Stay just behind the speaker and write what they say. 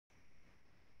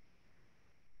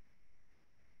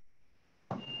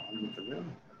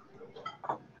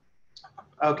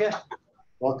Okay,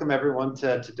 welcome everyone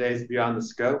to today's Beyond the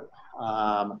Scope.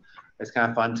 It's kind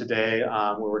of fun today.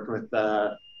 We're working with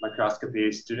the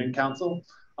Microscopy Student Council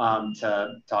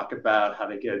to talk about how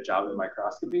to get a job in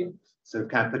microscopy. So we've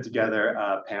kind of put together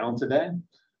a panel today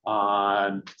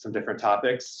on some different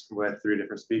topics with 3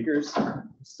 different speakers.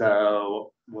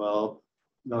 So they'll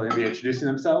be introducing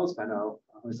themselves. I know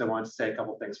Lisa wants to say a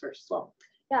couple things first as well.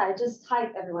 Yeah,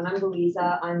 hi everyone. I'm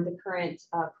Louisa. I'm the current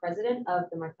president of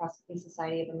the Microscopy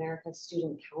Society of America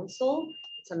Student Council.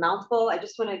 It's a mouthful. I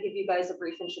just want to give you guys a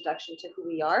brief introduction to who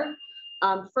we are.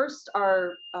 First,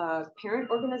 our parent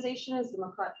organization is the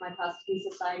Microscopy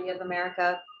Society of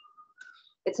America.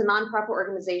 It's a nonprofit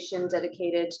organization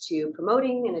dedicated to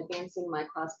promoting and advancing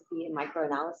microscopy and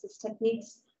microanalysis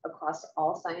techniques across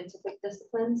all scientific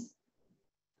disciplines.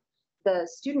 The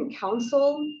Student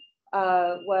Council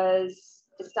was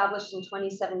established in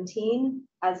 2017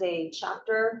 as a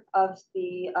chapter of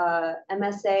the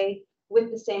MSA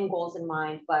with the same goals in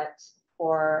mind, but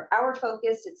for our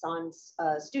focus, it's on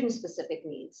student-specific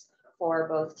needs for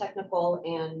both technical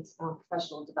and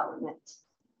professional development.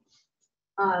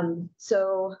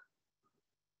 So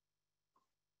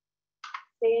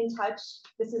stay in touch.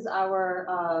 This is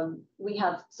our, we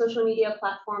have social media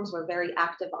platforms we're very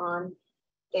active on.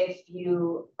 If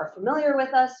you are familiar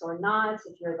with us or not,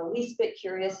 if you're the least bit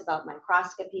curious about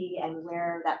microscopy and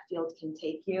where that field can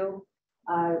take you,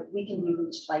 we can be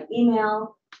reached by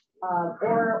email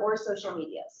or social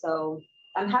media. So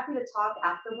I'm happy to talk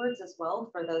afterwards as well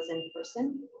for those in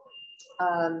person.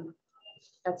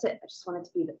 That's it. I just wanted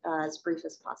to be as brief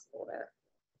as possible there.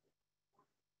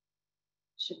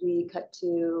 Should we cut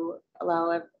to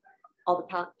allow all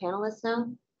the panelists now?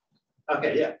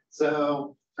 Okay, yeah.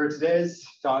 So for today's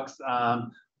talks,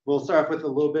 we'll start off with a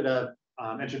little bit of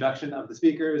introduction of the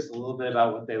speakers, a little bit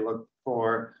about what they look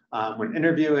for when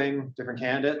interviewing different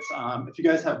candidates. If you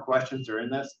guys have questions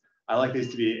during this, I like these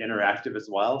to be interactive as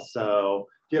well. So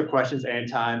if you have questions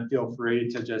anytime, feel free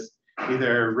to just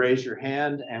either raise your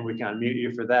hand and we can unmute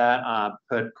you for that,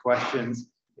 put questions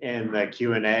in the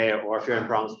Q&A, or if you're having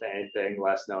problems with anything,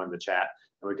 let us know in the chat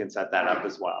and we can set that up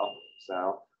as well.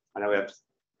 So I know we have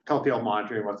a couple people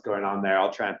monitoring what's going on there.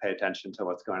 I'll try and pay attention to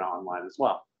what's going on online as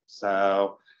well.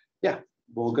 So yeah,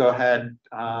 we'll go ahead.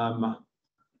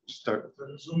 Start with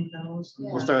the Zoom panelists. Yeah.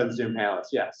 We'll start with the Zoom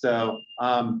panelists. Yeah. So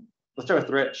let's start with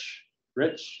Rich.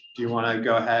 Rich, do you want to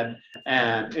go ahead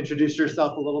and introduce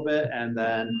yourself a little bit and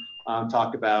then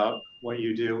talk about what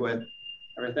you do with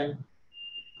everything?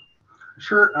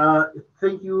 Sure.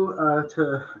 Thank you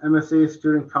to MSA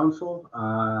Student Council.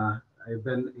 I've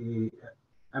been a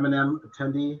M&M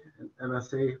attendee and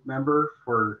MSA member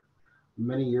for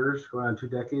many years, going on 2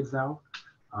 decades now.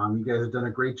 You guys have done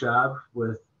a great job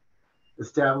with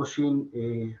establishing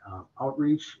a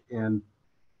outreach and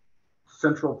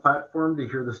central platform to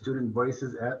hear the student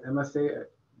voices at MSA.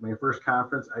 At my first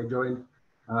conference, I joined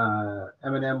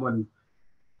M&M when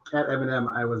at M&M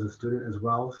I was a student as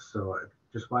well. So I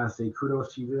just want to say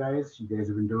kudos to you guys. You guys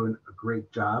have been doing a great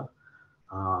job.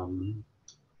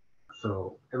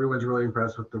 So everyone's really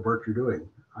impressed with the work you're doing.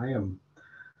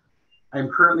 I'm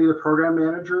currently the program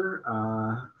manager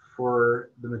for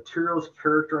the materials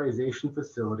characterization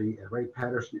facility at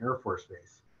Wright-Patterson Air Force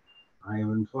Base. I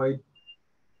am employed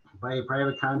by a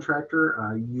private contractor,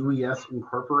 UES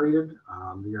Incorporated.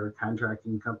 They are a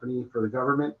contracting company for the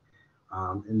government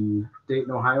in Dayton,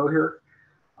 Ohio here.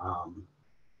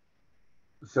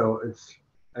 So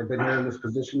I've been here in this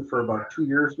position for about 2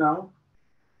 years now.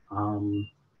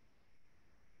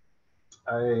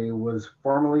 I was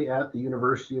formerly at the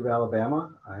University of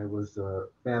Alabama. I was the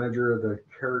manager of the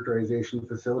characterization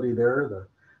facility there, the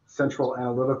Central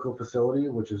Analytical Facility,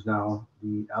 which is now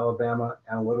the Alabama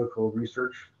Analytical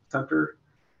Research Center.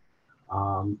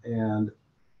 And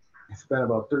I spent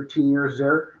about 13 years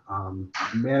there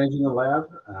managing the lab.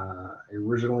 I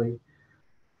originally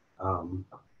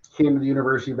came to the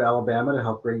University of Alabama to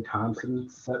help Greg Thompson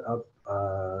set up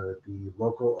the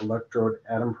local electrode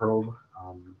atom probe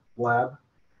lab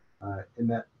in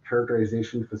that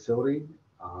characterization facility.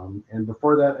 And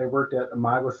before that, I worked at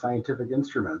Imago Scientific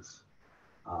Instruments.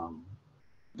 I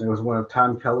was one of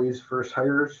Tom Kelly's first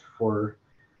hires for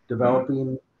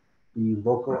developing the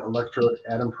local electrode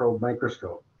atom probe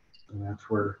microscope. And that's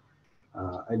where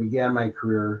I began my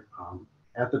career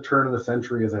at the turn of the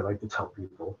century, as I like to tell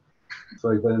people. So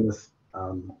I've been in this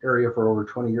area for over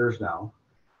 20 years now.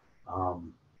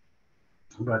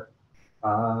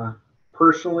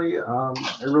 Personally, I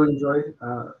really enjoy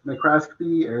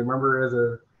microscopy. I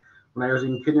remember when I was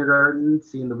in kindergarten,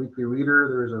 seeing the weekly reader,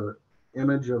 there's an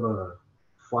image of a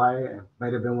fly. It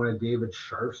might have been one of David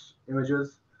Scharf's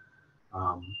images.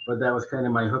 But that was kind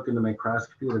of my hook into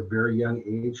microscopy at a very young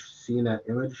age, seeing that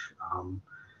image.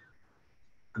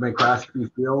 The microscopy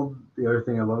field, the other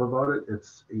thing I love about it,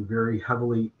 it's a very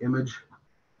heavily image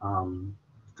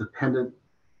dependent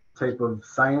type of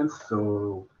science.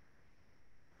 So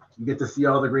you get to see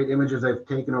all the great images I've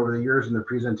taken over the years in the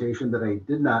presentation that I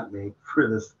did not make for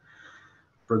this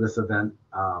event.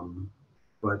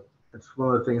 But it's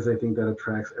one of the things I think that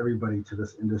attracts everybody to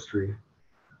this industry.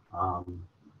 On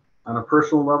a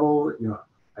personal level,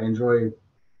 I enjoy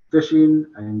fishing,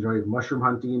 I enjoy mushroom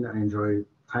hunting, I enjoy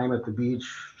time at the beach,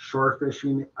 shore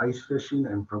fishing, ice fishing.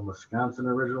 I'm from Wisconsin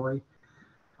originally.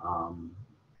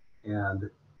 And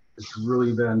it's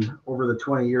really been over the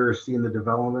 20 years seeing the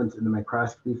development in the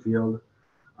microscopy field.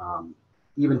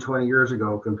 Even 20 years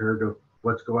ago compared to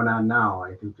what's going on now,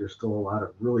 I think there's still a lot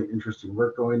of really interesting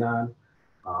work going on.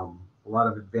 A lot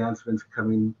of advancements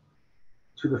coming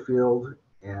to the field,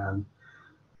 and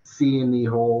seeing the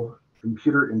whole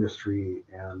computer industry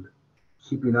and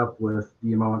keeping up with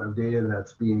the amount of data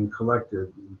that's being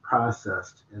collected and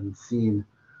processed, and seeing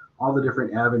all the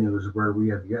different avenues where we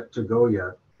have yet to go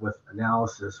yet with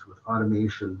analysis, with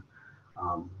automation.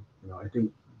 I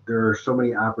think there are so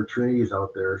many opportunities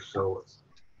out there. So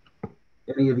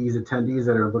any of these attendees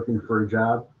that are looking for a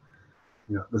job,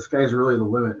 the sky's really the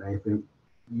limit. And I think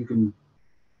you can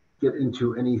get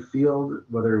into any field,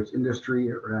 whether it's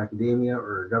industry or academia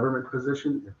or a government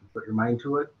position, if you put your mind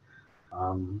to it.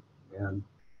 And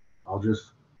I'll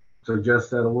just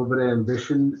suggest that a little bit of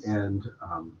ambition and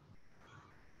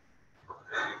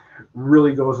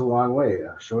really goes a long way,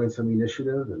 showing some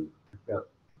initiative. And I've got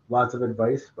lots of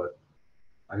advice, but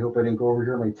I hope I didn't go over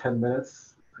here my 10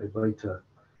 minutes. I'd like to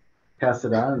pass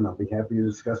it on, and I'll be happy to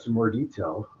discuss in more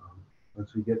detail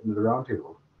once we get into the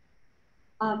roundtable.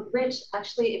 Rich,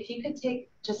 actually, if you could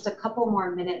take just a couple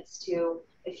more minutes to,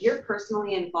 if you're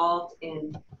personally involved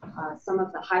in some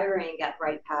of the hiring at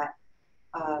Right Pat,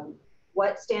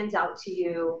 what stands out to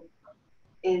you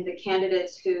in the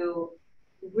candidates who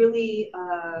really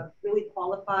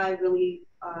qualify, really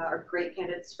are great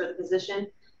candidates for the position,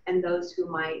 and those who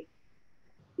might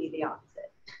be the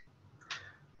opposite?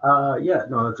 Yeah,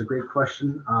 no, that's a great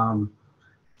question.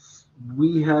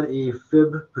 We had a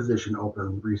FIB position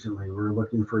open recently. We were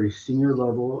looking for a senior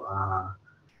level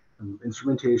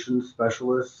instrumentation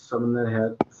specialist, someone that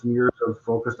had some years of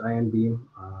focused ion beam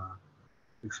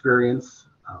experience,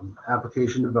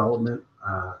 application development.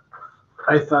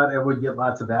 I thought I would get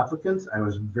lots of applicants. I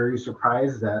was very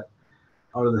surprised that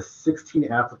out of the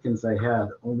 16 applicants I had,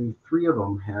 only 3 of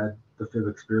them had the FIB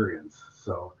experience.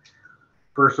 So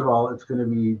first of all, it's going to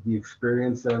be the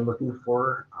experience that I'm looking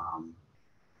for.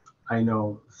 I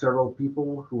know several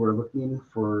people who are looking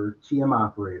for TM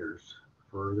operators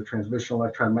for the transmission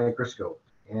electron microscope,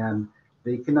 and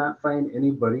they cannot find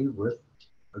anybody with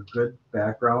a good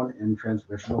background in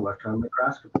transmission electron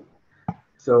microscopy.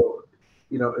 So,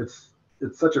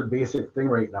 it's such a basic thing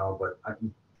right now, but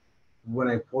when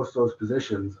I post those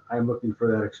positions, I'm looking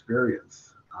for that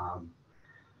experience.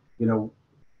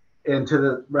 And to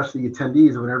the rest of the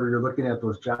attendees, whenever you're looking at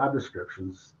those job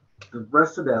descriptions, the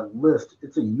rest of that list,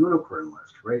 it's a unicorn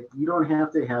list, right? You don't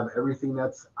have to have everything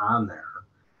that's on there.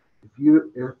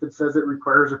 If it says it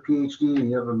requires a PhD and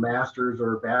you have a master's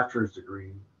or a bachelor's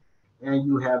degree, and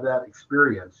you have that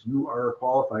experience, you are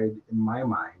qualified in my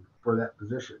mind for that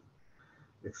position.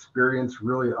 Experience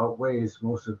really outweighs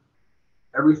most of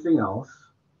everything else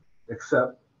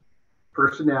except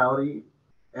personality,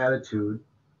 attitude,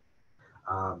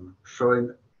 showing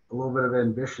a little bit of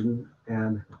ambition,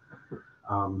 and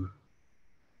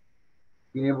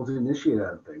being able to initiate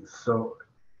on things. So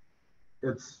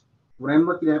it's, when I'm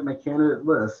looking at my candidate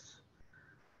list,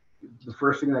 the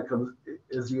first thing that comes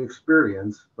is the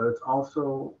experience, but it's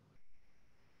also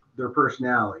their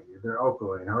personality, their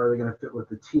outgoing. How are they going to fit with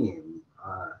the team?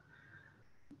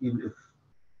 Even if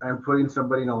I'm putting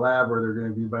somebody in a lab where they're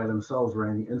going to be by themselves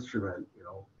running the instrument,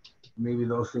 maybe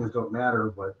those things don't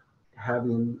matter, but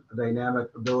having a dynamic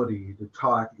ability to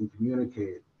talk and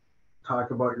communicate,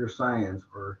 talk about your science,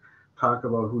 or talk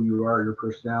about who you are, your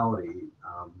personality,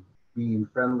 being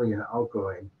friendly and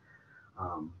outgoing.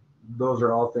 Those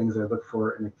are all things I look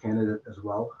for in a candidate as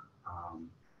well.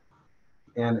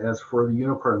 And as for the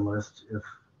unicorn list, if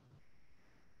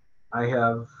I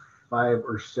have 5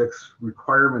 or 6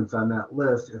 requirements on that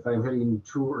list, if I'm hitting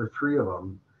 2 or 3 of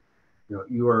them,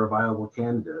 you are a viable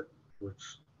candidate,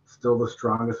 which still the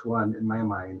strongest one in my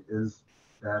mind is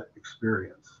that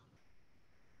experience.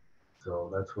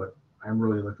 So that's what I'm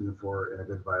really looking for in a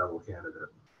good viable candidate.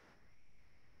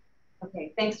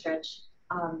 Okay, thanks, Rich.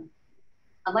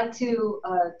 I'd like to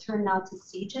turn now to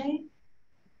CJ.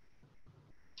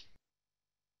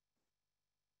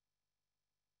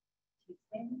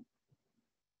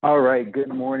 All right, good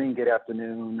morning, good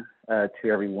afternoon to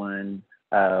everyone.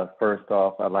 First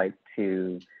off, I'd like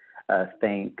to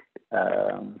thank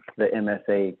the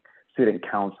MSA Student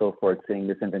Council for extending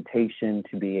this invitation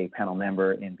to be a panel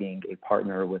member and being a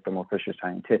partner with Thermo Fisher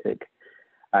Scientific.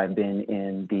 I've been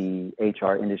in the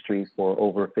HR industry for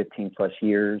over 15 plus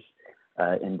years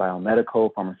in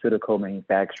biomedical, pharmaceutical,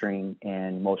 manufacturing,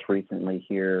 and most recently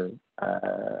here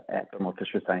at Thermo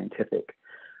Fisher Scientific.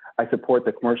 I support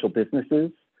the commercial businesses.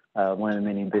 One of the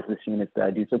many business units that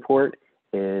I do support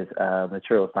is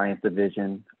Material Science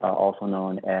Division, also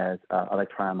known as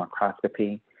Electron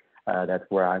Microscopy. That's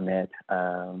where I met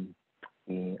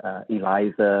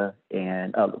Louisa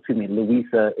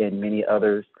and many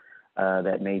others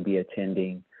that may be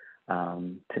attending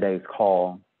today's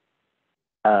call.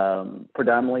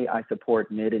 Predominantly, I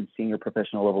support mid and senior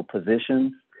professional level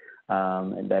positions,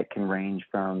 and that can range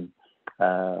from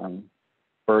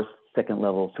first, second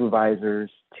level supervisors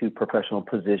to professional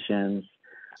positions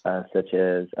such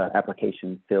as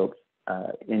application field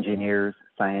engineers,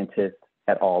 scientists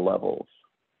at all levels.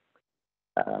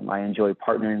 I enjoy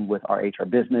partnering with our HR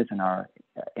business and our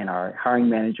hiring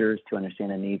managers to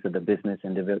understand the needs of the business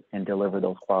and deliver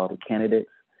those quality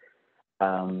candidates.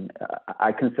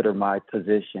 I consider my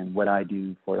position, what I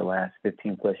do for the last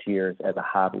 15 plus years, as a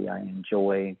hobby. I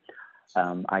enjoy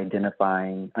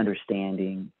identifying,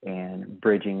 understanding, and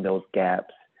bridging those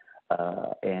gaps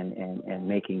and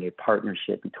making a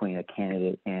partnership between a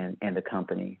candidate and the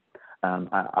company.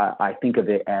 I think of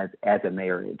it as a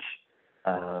marriage.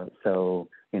 So,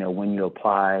 you know, when you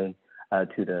apply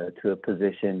to a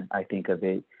position, I think of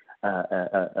it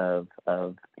of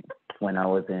when I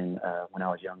was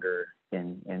younger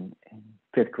in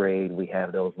fifth grade. We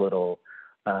have those little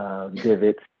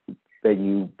divots that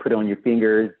you put on your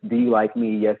fingers. Do you like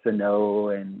me? Yes or no?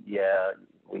 And yeah,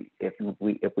 if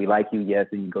we like you, yes,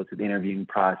 then you go to the interviewing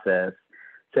process.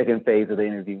 Second phase of the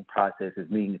interviewing process is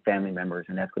meeting the family members,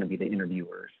 and that's going to be the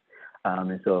interviewers.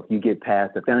 And so if you get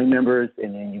past the family members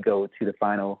and then you go to the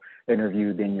final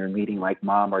interview, then you're meeting like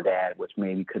mom or dad, which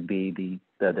maybe could be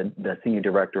the senior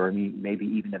director or maybe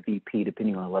even the VP,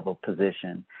 depending on the level of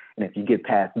position. And if you get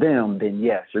past them, then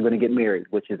yes, you're going to get married,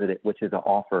 which is an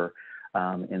offer.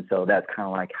 And so that's kind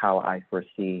of like how I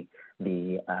foresee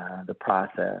the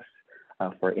process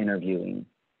for interviewing.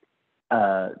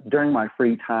 During my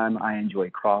free time, I enjoy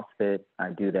CrossFit.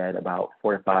 I do that about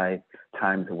 4 to 5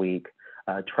 times a week,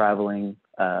 traveling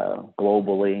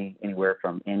globally, anywhere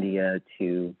from India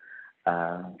to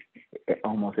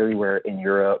almost everywhere in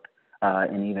Europe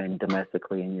and even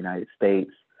domestically in the United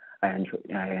States. I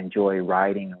enjoy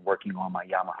riding and working on my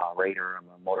Yamaha Raider. I'm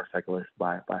a motorcyclist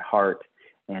by heart.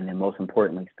 And then most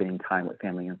importantly, spending time with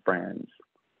family and friends.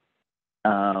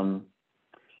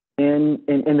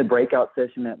 In the breakout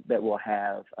session that we'll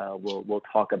have, we'll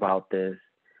talk about this,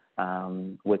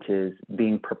 which is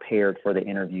being prepared for the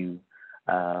interview.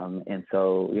 And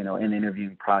so, you know, in the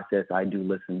interviewing process, I do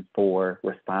listen for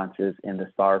responses in the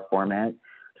STAR format.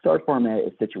 STAR format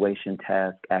is situation,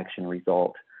 task, action,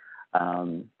 result.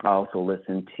 I also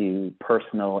listen to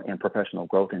personal and professional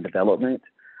growth and development.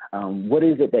 What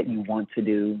is it that you want to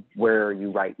do? Where are you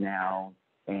right now?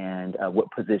 And what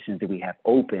positions do we have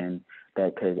open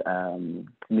that could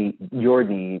meet your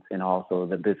needs and also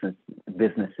the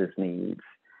business's needs?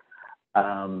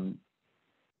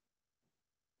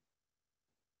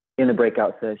 In the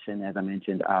breakout session, as I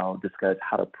mentioned, I'll discuss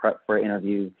how to prep for an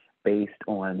interview based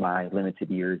on my limited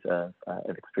years of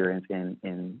experience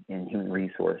in human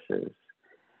resources.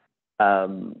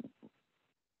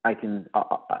 I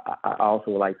also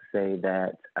would like to say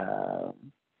that,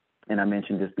 and I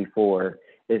mentioned this before,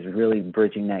 is really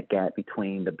bridging that gap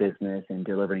between the business and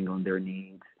delivering on their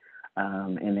needs.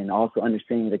 And then also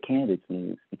understanding the candidate's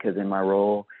needs, because in my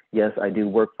role, yes, I do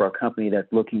work for a company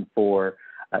that's looking for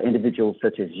individuals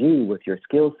such as you with your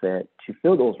skill set to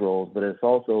fill those roles, but it's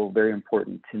also very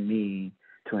important to me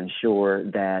to ensure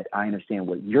that I understand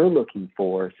what you're looking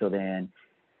for, so then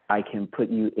I can put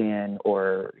you in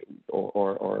or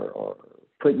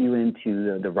put you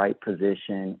into the right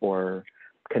position or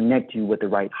connect you with the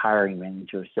right hiring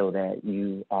manager so that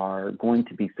you are going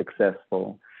to be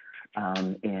successful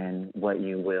in what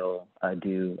you will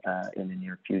do in the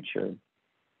near future.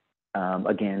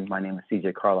 Again, my name is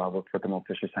CJ Carlisle. I work for Thermo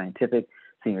Fisher Scientific,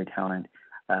 Senior Talent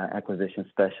Acquisition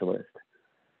Specialist.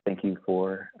 Thank you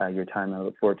for your time. I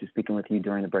look forward to speaking with you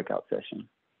during the breakout session.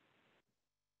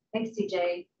 Thanks,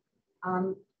 CJ.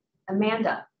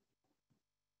 Amanda.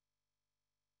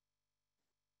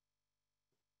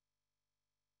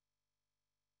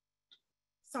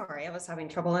 Sorry, I was having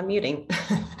trouble unmuting.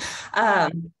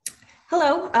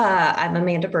 Hello, I'm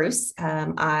Amanda Bruce.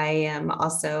 I am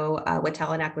also with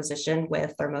talent acquisition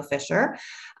with Thermo Fisher.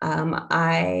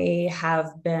 I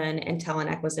have been in talent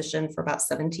acquisition for about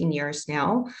 17 years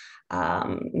now.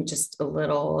 Just a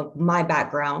little of my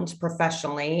background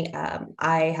professionally.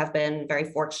 I have been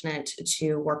very fortunate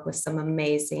to work with some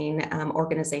amazing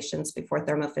organizations before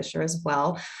Thermo Fisher as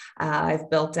well. I've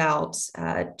built out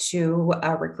two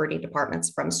recruiting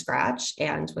departments from scratch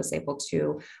and was able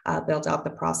to build out the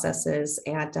processes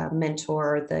and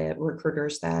mentor the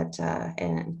recruiters that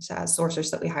and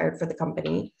sourcers that we hired for the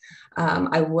company.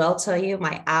 I will tell you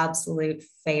my absolute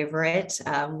favorite,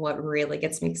 what really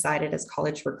gets me excited is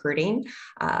college recruiting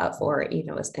for,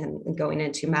 and going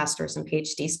into master's and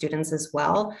PhD students as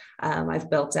well. I've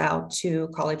built out two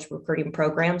college recruiting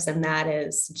programs, and that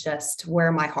is just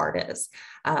where my heart is.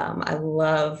 I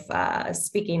love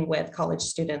speaking with college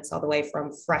students all the way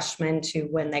from freshmen to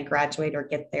when they graduate or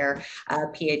get their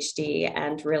PhD,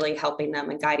 and really helping them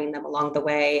and guiding them along the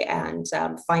way, and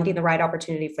finding the right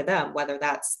opportunity for them, whether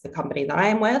that's the company that I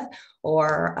am with,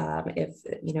 or if,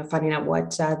 finding out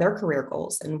what their career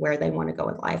goals and where they want to go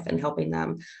in life, and helping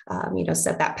them,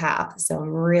 set that path. So I'm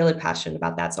really passionate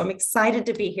about that. So I'm excited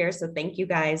to be here. So thank you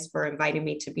guys for inviting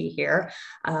me to be here.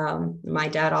 My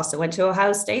dad also went to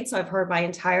Ohio State, so I've heard my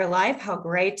entire life how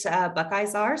great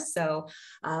Buckeyes are. So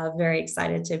very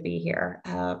excited to be here.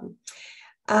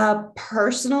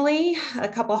 Personally, a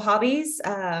couple hobbies.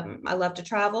 I love to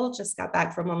travel. Just got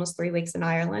back from almost 3 weeks in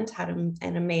Ireland, had an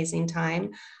amazing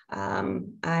time.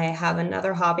 I have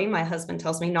another hobby. My husband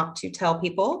tells me not to tell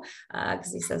people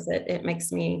because he says it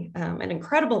makes me an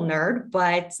incredible nerd,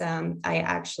 but I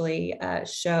actually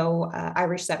show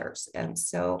Irish setters. And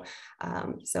so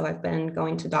I've been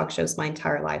going to dog shows my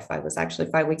entire life. I was actually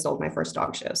 5 weeks old, my first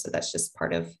dog show. So that's just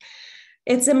part of,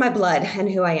 it's in my blood and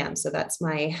who I am. So that's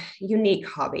my unique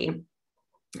hobby.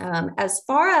 As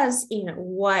far as,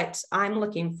 what I'm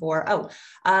looking for,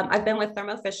 I've been with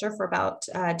Thermo Fisher for about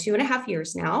 2.5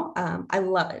 years now. I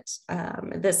love it.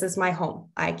 This is my home.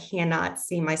 I cannot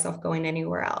see myself going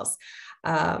anywhere else.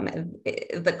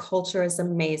 The culture is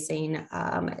amazing.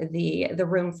 The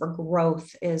room for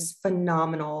growth is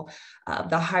phenomenal.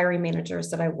 The hiring managers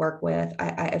that I work with,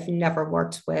 I've never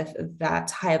worked with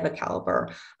that high of a caliber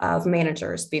of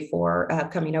managers before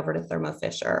coming over to Thermo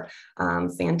Fisher.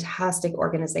 Fantastic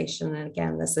organization. And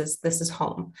again, this is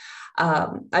home.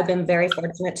 I've been very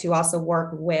fortunate to also work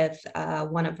with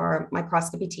one of our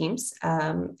microscopy teams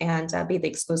and be the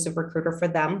exclusive recruiter for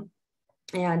them.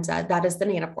 And that is the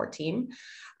nanopore team.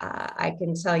 I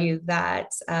can tell you that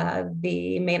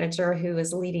the manager who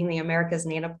is leading the Americas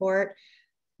nanopore,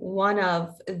 one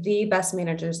of the best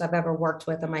managers I've ever worked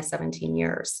with in my 17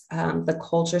 years. The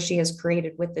culture she has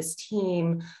created with this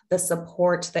team, the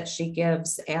support that she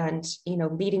gives, and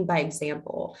leading by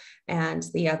example. And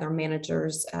the other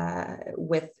managers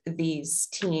with these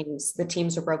teams, the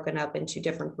teams are broken up into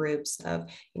different groups of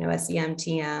SEM,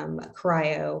 TM,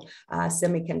 cryo,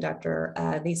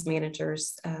 semiconductor. These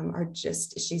managers are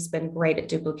just, she's been great at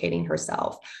duplicating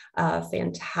herself.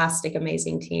 Fantastic,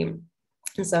 amazing team.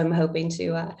 And so I'm hoping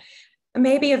to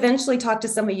maybe eventually talk to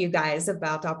some of you guys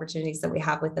about opportunities that we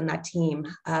have within that team.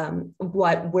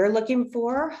 What we're looking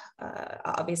for,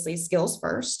 obviously skills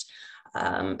first.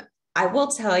 I will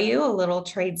tell you a little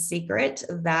trade secret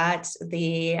that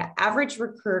the average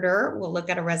recruiter will look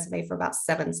at a resume for about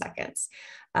 7 seconds.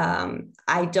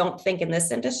 I don't think in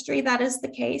this industry that is the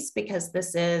case, because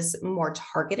this is more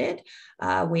targeted.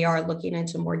 We are looking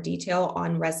into more detail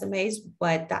on resumes,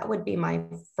 but that would be my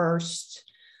first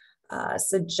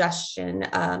suggestion,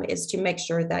 is to make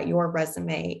sure that your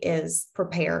resume is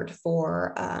prepared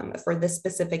for this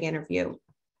specific interview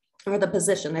or the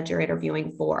position that you're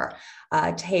interviewing for.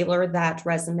 Tailor that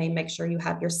resume, make sure you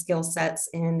have your skill sets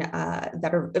in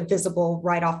that are visible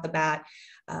right off the bat.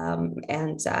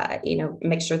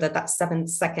 Make sure that 7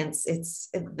 seconds, it's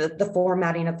the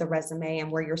formatting of the resume and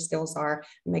where your skills are,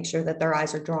 make sure that their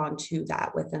eyes are drawn to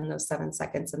that within those 7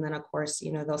 seconds. And then of course,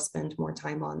 they'll spend more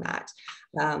time on that.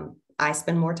 I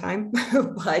spend more time,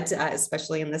 but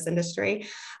especially in this industry,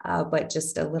 but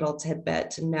just a little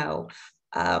tidbit to know.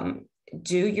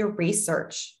 Do your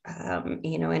research,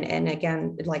 and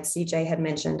again, like CJ had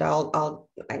mentioned,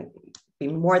 I'd be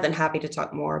more than happy to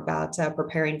talk more about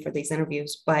preparing for these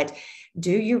interviews, but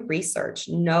do your research,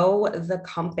 know the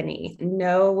company,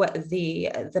 know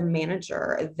the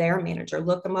manager, their manager,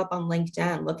 look them up on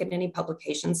LinkedIn, look at any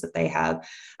publications that they have,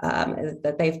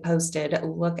 that they've posted,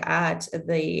 look at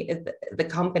the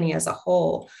company as a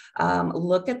whole,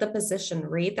 look at the position,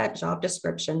 read that job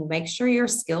description, make sure your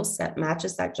skill set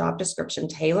matches that job description,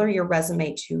 tailor your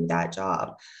resume to that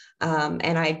job.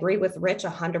 And I agree with Rich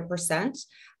 100%.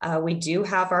 We do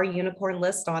have our unicorn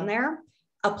list on there.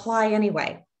 Apply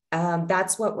anyway.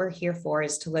 That's what we're here for,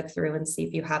 is to look through and see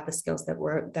if you have the skills that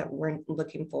we're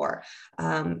looking for.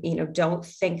 Don't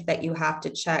think that you have to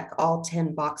check all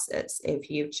 10 boxes. If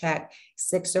you check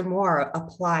 6 or more,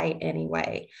 apply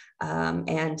anyway.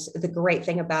 And the great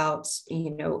thing about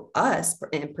us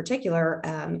in particular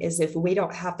is if we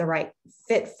don't have the right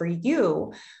fit for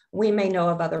you, we may know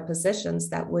of other positions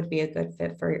that would be a good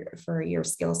fit for your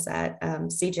skill set.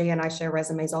 CJ and I share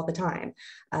resumes all the time.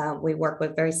 We work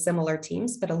with very similar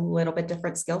teams, but a little bit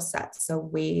different skill sets. So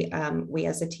we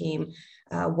as a team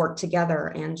work together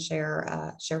and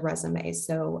share resumes.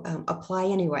 So apply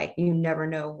anyway. You never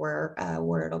know where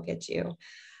it'll get you.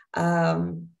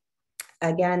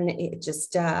 Again,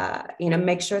 just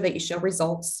make sure that you show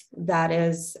results. That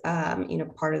is,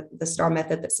 part of the STAR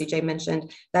method that CJ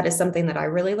mentioned. That is something that I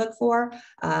really look for.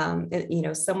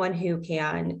 Someone who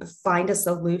can find a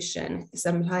solution,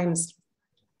 sometimes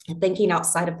thinking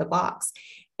outside of the box,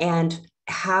 and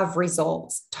have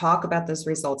results. Talk about those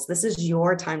results. This is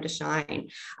your time to shine.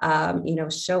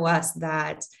 Show us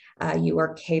that you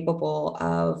are capable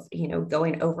of,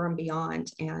 going over and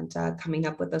beyond and coming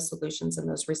up with those solutions and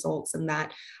those results, and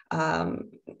that,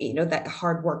 that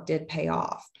hard work did pay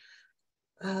off.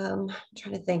 I'm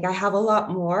trying to think. I have a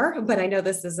lot more, but I know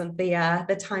this isn't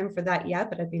the time for that yet,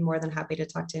 but I'd be more than happy to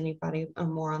talk to anybody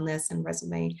more on this and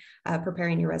resume,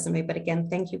 preparing your resume. But again,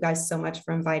 thank you guys so much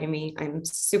for inviting me. I'm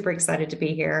super excited to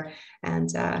be here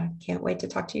and can't wait to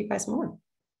talk to you guys more.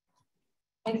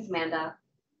 Thanks, Amanda.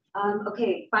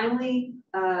 Okay, finally,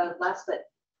 last but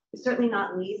certainly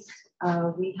not least,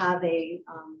 we have a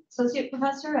associate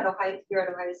professor at Ohio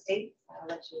State. I'll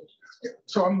let you.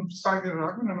 So I'm Simon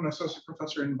Rockman. I'm an associate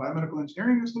professor in biomedical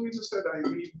engineering, as Louisa said. I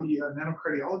lead the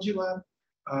nanocardiology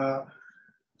lab.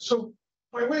 So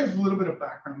by way of a little bit of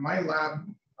background, my lab,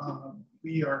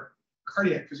 we are a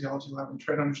cardiac physiology lab and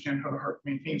try to understand how the heart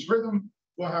maintains rhythm,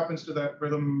 what happens to that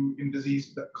rhythm in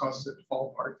disease that causes it to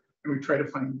fall apart, and we try to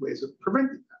find ways of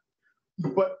preventing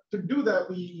that. But to do that,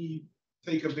 we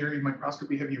take a very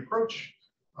microscopy heavy approach,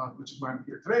 which is why I'm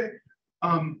here today.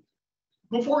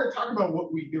 Before I talk about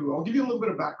what we do, I'll give you a little bit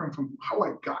of background from how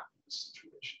I got in this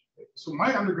situation. So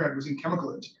my undergrad was in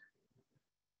chemical engineering.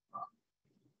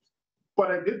 But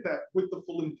I did that with the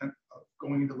full intent of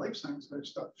going into life science. I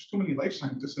just thought there's too many life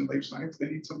scientists in life science, they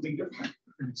need something different.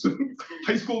 So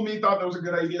high school me thought that was a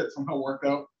good idea. It somehow worked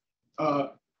out.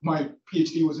 My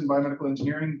PhD was in biomedical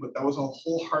engineering, but that was all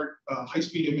whole heart,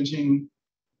 high-speed imaging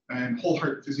and whole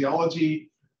heart physiology.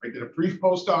 I did a brief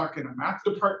postdoc in a math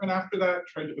department after that,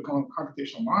 tried to become a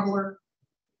computational modeler.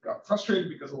 Got frustrated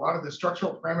because a lot of the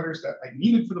structural parameters that I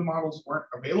needed for the models weren't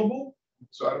available.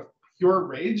 So out of pure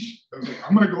rage, I was like,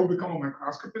 I'm going to go become a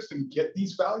microscopist and get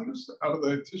these values out of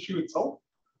the tissue itself.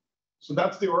 So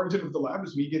that's the origin of the lab,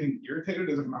 is me getting irritated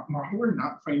as a modeler,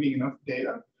 not finding enough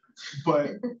data.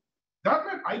 But that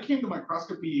meant I came to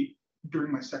microscopy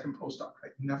during my second postdoc. I'd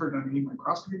never done any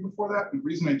microscopy before that. And the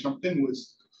reason I jumped in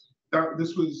was that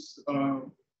this was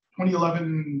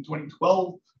 2011,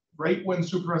 2012, right when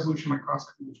super resolution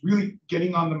microscopy was really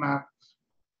getting on the map.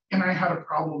 And I had a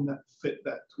problem that fit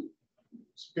that tool.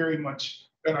 It's very much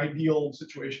an ideal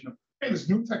situation of, hey, this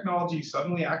new technology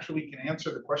suddenly actually can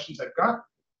answer the questions I've got.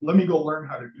 Let me go learn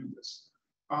how to do this.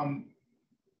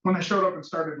 When I showed up and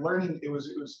started learning, it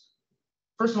was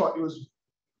first of all,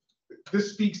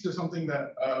 this speaks to something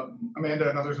that Amanda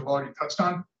and others have already touched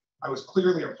on. I was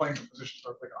clearly applying for positions. I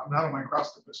was like, I'm not a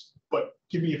microscopist, but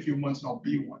give me a few months and I'll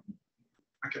be one.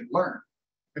 I can learn.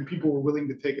 And people were willing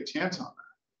to take a chance on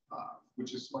that,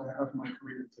 which is why I have my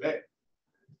career today.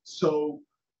 So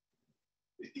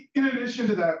in addition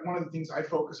to that, one of the things I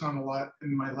focus on a lot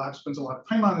and my lab spends a lot of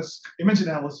time on is image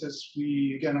analysis.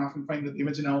 We, again, often find that the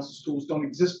image analysis tools don't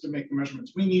exist to make the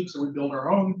measurements we need, so we build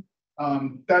our own.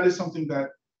 That is something that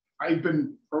I've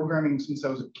been programming since I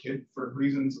was a kid for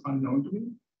reasons unknown to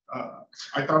me.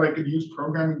 I thought I could use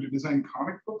programming to design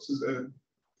comic books as a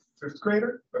fifth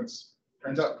grader.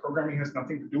 Turns out programming has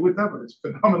nothing to do with that, but it's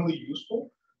phenomenally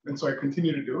useful. And so I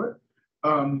continue to do it.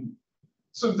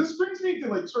 So this brings me to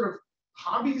like sort of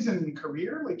hobbies and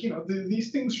career. Like,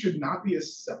 these things should not be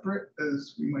as separate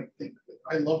as we might think.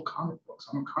 I love comic books.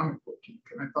 I'm a comic book geek.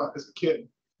 And I thought as a kid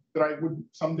that I would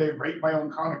someday write my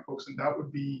own comic books and that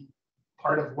would be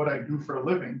part of what I do for a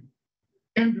living.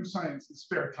 And do science in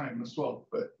spare time as well.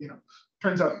 But,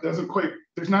 turns out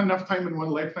there's not enough time in one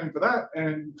lifetime for that.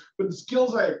 But the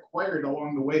skills I acquired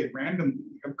along the way randomly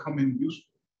have come in useful.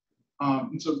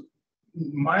 And so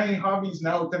my hobbies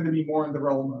now tend to be more in the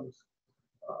realm of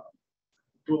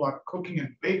do a lot of cooking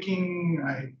and baking.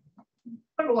 I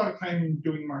don't a lot of time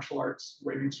doing martial arts,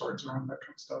 waving swords around, that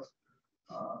kind of stuff.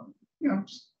 You know,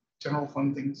 just general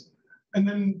fun things. And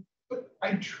then, but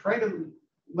I try to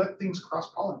let things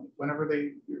cross-pollinate whenever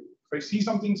if I see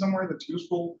something somewhere that's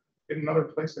useful in another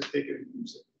place, I take it and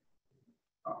use it.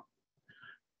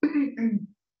 And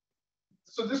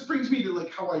so this brings me to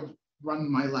like how I run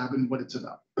my lab and what it's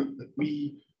about. Like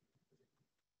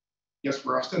yes,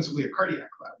 we're ostensibly a cardiac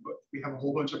lab, but we have a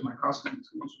whole bunch of microscopy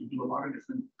tools. We do a lot of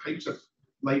different types of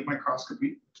light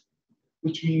microscopy,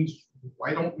 which means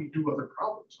why don't we do other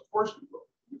problems? Of course we will.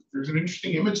 If there's an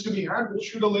interesting image to be had, we'll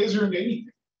shoot a laser into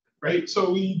anything, right?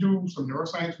 So we do some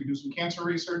neuroscience, we do some cancer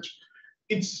research.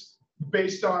 It's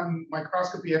based on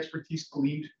microscopy expertise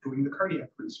gleaned doing the cardiac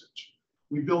research.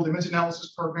 We build image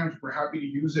analysis programs. We're happy to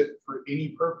use it for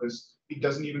any purpose. It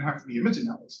doesn't even have to be image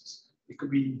analysis. It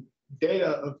could be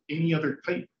data of any other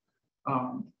type.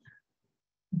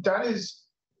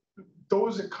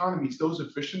 Those economies, those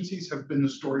efficiencies have been the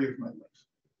story of my life.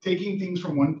 Taking things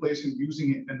from one place and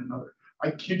using it in another.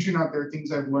 I kid you not, there are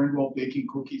things I've learned while baking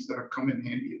cookies that have come in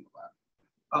handy in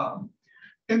the lab.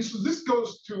 And so this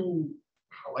goes to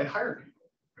how I hire people.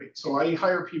 Right? So I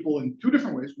hire people in two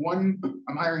different ways. One,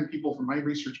 I'm hiring people for my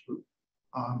research group,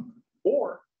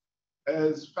 or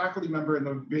as faculty member in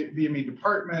the VMA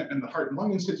department and the Heart and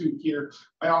Lung Institute here,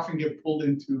 I often get pulled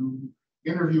into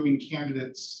interviewing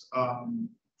candidates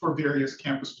for various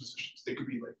campus positions. They could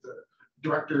be like the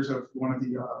directors of one of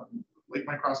the like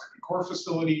microscopy core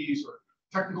facilities or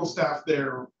technical staff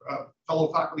there,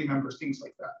 fellow faculty members, things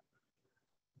like that.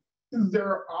 There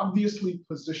are obviously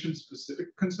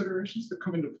position-specific considerations that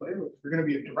come into play. Like if you're going to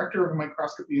be a director of a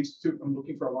microscopy institute, I'm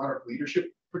looking for a lot of leadership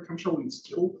potential and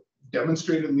skill,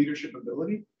 demonstrated leadership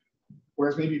ability.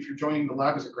 Whereas maybe if you're joining the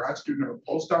lab as a grad student or a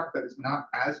postdoc, that is not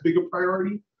as big a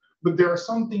priority. But there are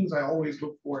some things I always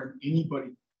look for in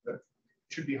anybody that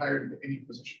should be hired into any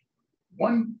position.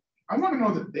 One, I want to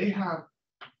know that they have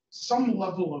some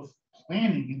level of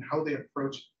planning in how they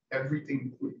approach everything,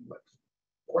 including life.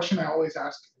 The question I always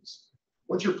ask is,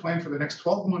 what's your plan for the next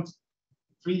 12 months,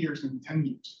 3 years, and 10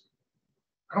 years?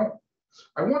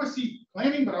 I want to see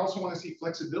planning, but I also want to see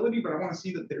flexibility, but I want to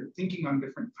see that they're thinking on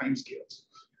different timescales.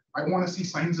 I want to see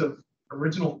signs of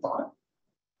original thought,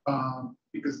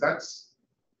 because that's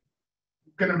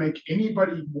going to make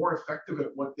anybody more effective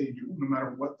at what they do, no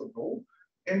matter what the role.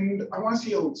 And I want to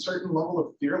see a certain level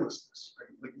of fearlessness, right?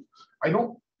 Like I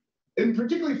don't, and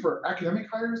particularly for academic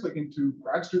hires, like into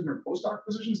grad student or postdoc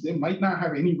positions, they might not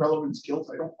have any relevant skills.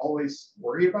 I don't always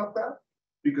worry about that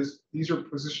because these are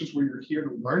positions where you're here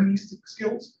to learn these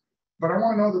skills. But I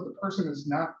want to know that the person is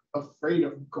not afraid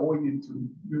of going into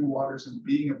new waters and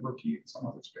being a rookie in some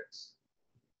other space.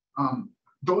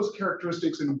 Those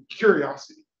characteristics and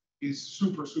curiosity is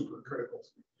super, super critical.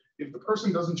 If the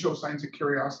person doesn't show signs of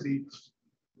curiosity,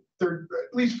 they're,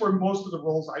 at least for most of the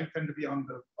roles I tend to be on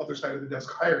the other side of the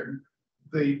desk hiring,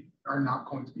 they are not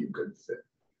going to be a good fit.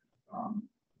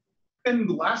 And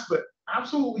last, but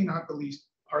absolutely not the least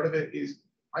part of it is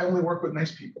I only work with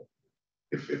nice people.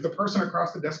 If the person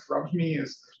across the desk rubs me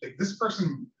as like this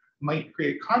person might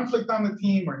create conflict on the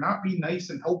team or not be nice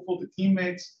and helpful to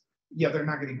teammates, yeah, they're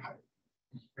not getting hired.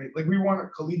 Right? Like we want a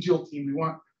collegial team. We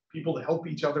want people to help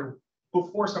each other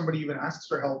before somebody even asks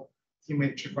for help.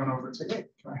 Teammate should run over and say, hey,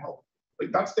 can I help?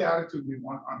 Like that's the attitude we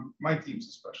want on my teams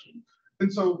especially.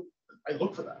 And so I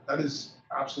look for that. That is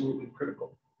absolutely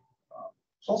critical.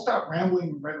 So I'll stop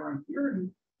rambling right around here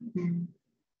and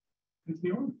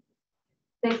continue on.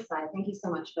 Thanks, Sai. Thank you so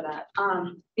much for that.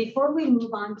 Before we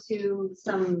move on to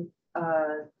some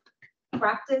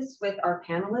practice with our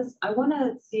panelists, I want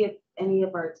to see if any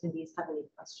of our attendees have any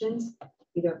questions,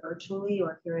 either virtually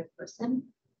or here in person.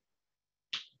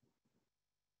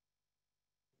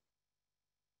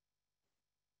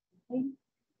 Okay.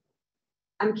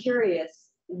 I'm curious,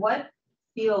 what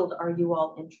field are you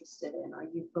all interested in? Are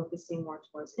you focusing more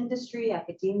towards industry,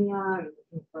 academia? Are you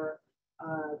looking for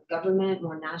government,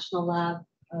 more national lab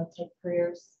type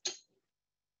careers?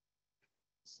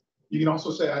 You can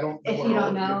also say, I don't know. If you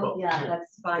don't know, yeah,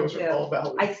 that's fine Those too. are all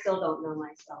valid. I still don't know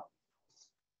myself.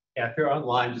 Yeah, if you're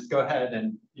online, just go ahead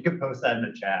and you can post that in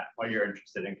the chat what you're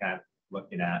interested in kind of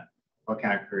looking at, what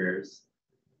kind of careers.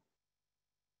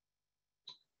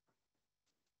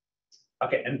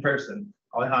 Okay, in person,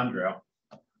 Alejandro,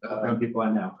 people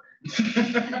I know.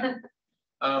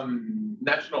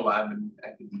 National lab and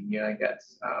academia, I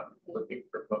guess, looking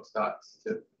for postdocs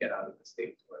to get out of the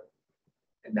States with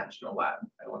a national lab.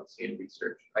 I want to see in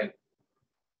research. I'm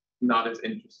not as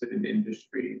interested in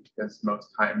industry because most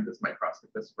times as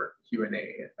microscopists work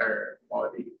Q&A or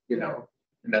quality, you know,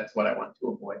 and that's what I want to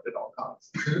avoid at all costs.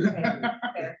 Okay,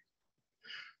 fair.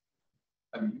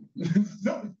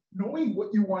 Knowing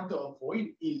what you want to avoid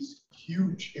is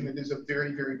huge, and it is a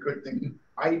very, very good thing.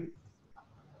 I'm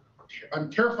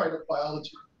terrified of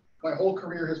biology. My whole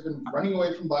career has been running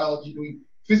away from biology, doing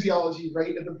physiology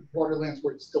right at the borderlands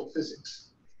where it's still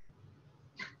physics.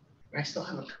 And I still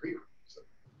have a career. So.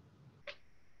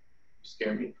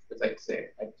 Scare me, as I say,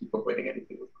 I keep avoiding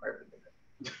anything with carbon in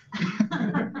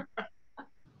it.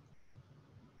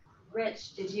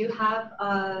 Rich, did you have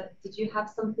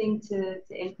something to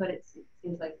input? It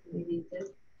seems like maybe you did.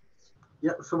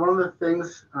 Yeah, so one of the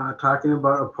things, talking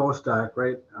about a postdoc,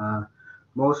 right?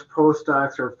 Most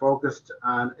postdocs are focused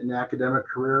on an academic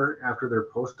career after their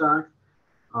postdoc.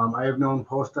 I have known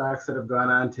postdocs that have gone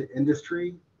on to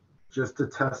industry just to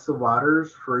test the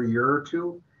waters for a year or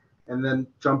two and then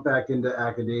jump back into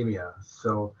academia.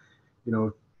 So, you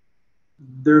know,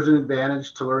 there's an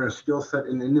advantage to learn a skill set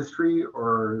in industry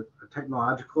or a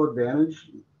technological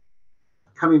advantage.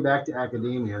 Coming back to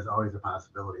academia is always a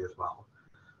possibility as well.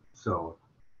 So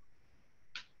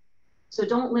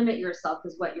don't limit yourself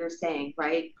is what you're saying,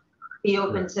 right? Be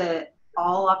open to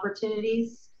all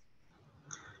opportunities.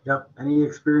 Yep, any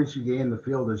experience you gain in the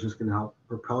field is just going to help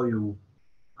propel you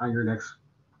on your next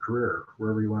career,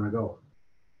 wherever you want to go.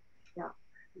 Yeah.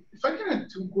 If I can add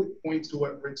 2 quick points to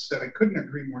what Rich said, I couldn't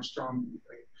agree more strongly.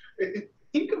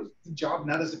 Think of the job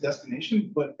not as a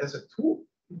destination, but as a tool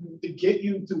to get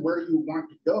you to where you want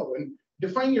to go. And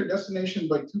define your destination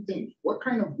by 2 things. What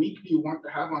kind of week do you want to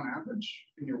have on average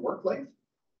in your work life?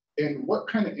 And what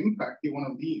kind of impact do you want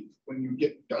to leave when you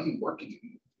get done working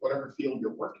in whatever field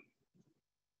you're working?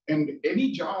 And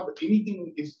any job,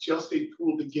 anything is just a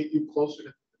tool to get you closer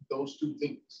to those 2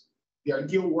 things. The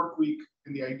ideal work week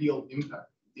and the ideal impact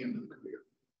at the end of the career.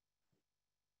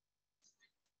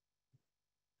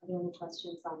 Are there any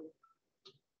questions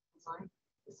online?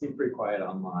 It seemed pretty quiet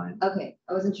online. Okay,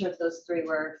 I wasn't sure if those 3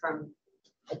 were from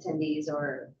attendees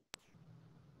or.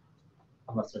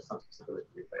 Unless there's something specific,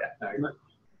 but yeah. No,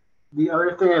 the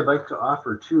other thing I'd like to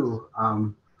offer too,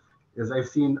 is I've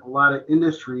seen a lot of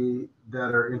industry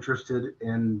that are interested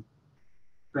in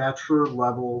bachelor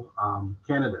level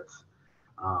candidates.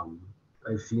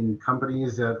 I've seen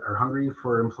companies that are hungry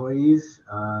for employees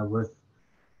with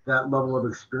that level of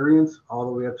experience all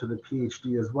the way up to the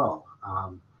PhD as well.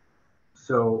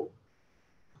 So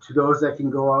to those that can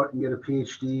go out and get a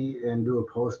PhD and do a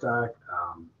postdoc,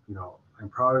 you know, I'm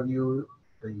proud of you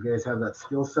that you guys have that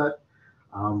skill set.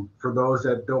 For those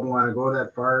that don't want to go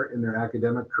that far in their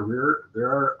academic career, there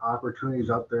are opportunities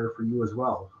out there for you as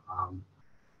well.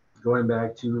 Going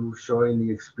back to showing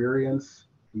the experience,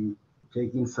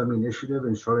 taking some initiative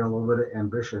and showing a little bit of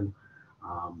ambition.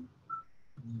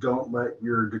 Don't let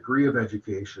your degree of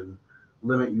education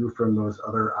limit you from those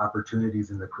other opportunities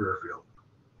in the career field.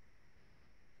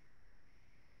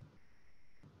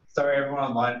 Sorry, everyone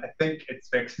online. I think it's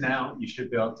fixed now. You should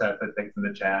be able to put things in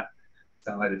the chat.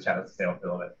 Sound like the chat was stale for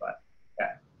a little bit, but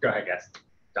yeah, go ahead, guys.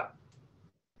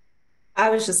 I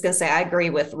was just going to say, I agree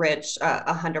with Rich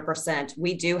 100%.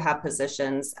 We do have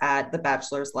positions at the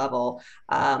bachelor's level,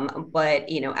 but,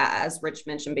 you know, as Rich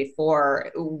mentioned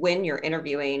before, when you're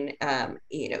interviewing,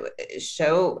 you know,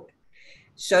 show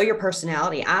your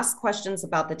personality, ask questions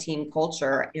about the team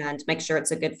culture and make sure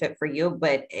it's a good fit for you.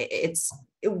 But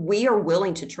we are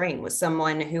willing to train with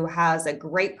someone who has a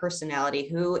great personality,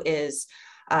 who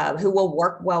will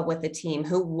work well with the team,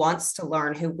 who wants to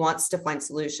learn, who wants to find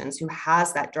solutions, who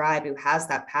has that drive, who has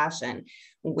that passion.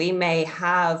 We may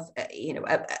have, you know,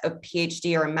 a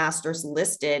PhD or a master's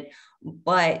listed,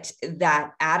 but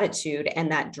that attitude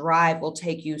and that drive will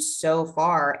take you so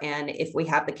far. And if we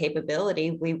have the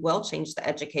capability, we will change the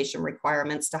education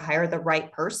requirements to hire the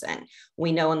right person.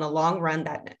 We know in the long run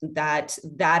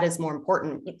that is more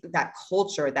important. That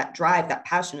culture, that drive, that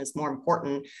passion is more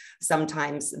important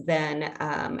sometimes than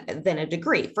a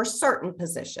degree for certain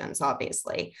positions,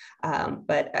 obviously.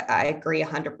 But I agree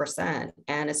 100%.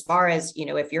 And as far as, you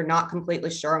know, if you're not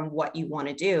completely sure on what you want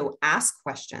to do, ask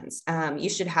questions. You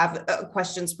should have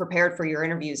questions prepared for your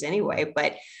interviews anyway,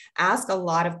 but ask a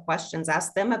lot of questions.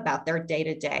 Ask them about their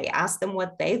day-to-day. Ask them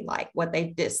what they like, what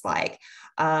they dislike.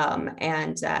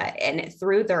 And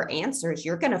through their answers,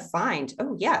 you're going to find,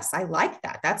 oh, yes, I like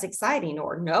that. That's exciting.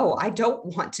 Or no, I don't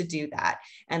want to do that.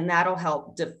 And that'll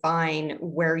help define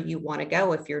where you want to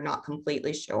go if you're not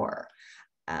completely sure.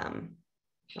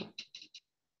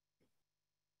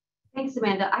 Thanks,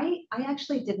 Amanda. I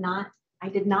actually did not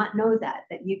know that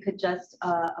you could just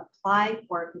apply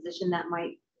for a position that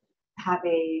might have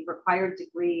a required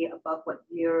degree above what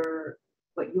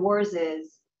yours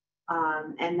is,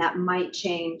 and that might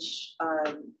change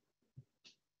what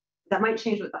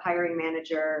the hiring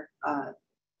manager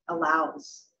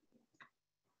allows.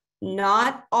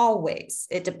 Not always.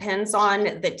 It depends on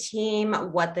the team,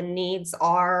 what the needs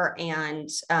are, and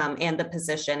the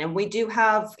position. And we do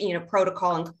have,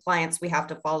 protocol and compliance we have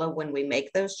to follow when we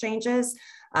make those changes.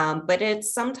 But it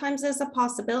sometimes is a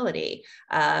possibility.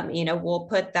 We'll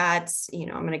put that, I'm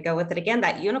going to go with it again,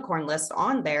 that unicorn list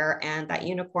on there, and that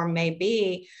unicorn may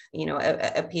be,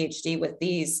 a PhD with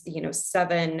these,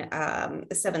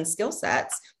 seven skill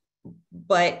sets.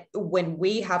 But when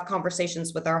we have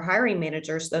conversations with our hiring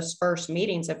managers, those first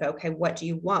meetings of, okay, what do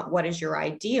you want? What is your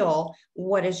ideal?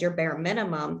 What is your bare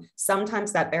minimum?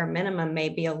 Sometimes that bare minimum may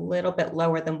be a little bit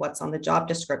lower than what's on the job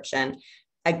description.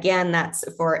 Again, that's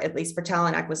at least for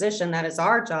talent acquisition, that is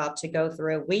our job to go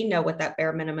through. We know what that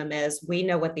bare minimum is. We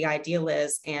know what the ideal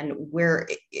is, and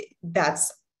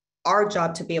that's our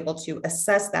job to be able to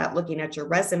assess that looking at your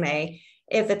resume.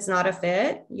 If it's not a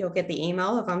fit, you'll get the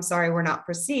email of, I'm sorry, we're not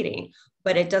proceeding,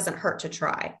 but it doesn't hurt to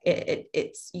try.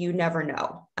 You never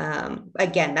know.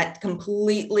 Again, that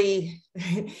completely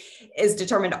is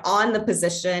determined on the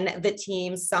position, the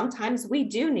team. Sometimes we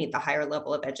do need the higher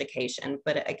level of education,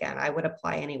 but again, I would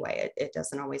apply anyway. It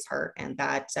doesn't always hurt. And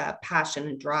that passion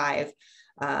and drive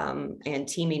and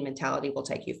teaming mentality will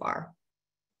take you far.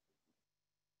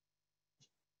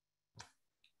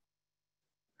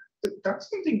 That's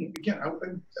something, again,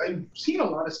 I've seen a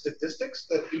lot of statistics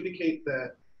that indicate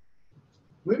that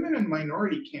women and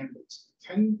minority candidates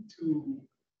tend to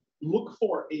look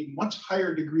for a much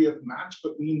higher degree of match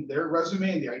between their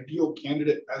resume and the ideal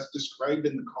candidate as described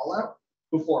in the call out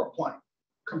before applying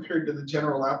compared to the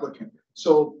general applicant.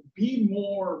 So be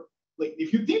more, like,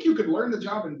 if you think you could learn the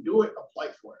job and do it, apply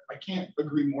for it. I can't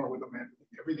agree more with Amanda.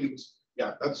 Everything's,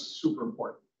 yeah, that's super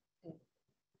important.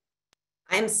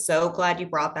 I'm so glad you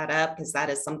brought that up, because that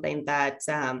is something that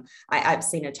I've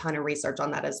seen a ton of research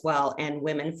on that as well. And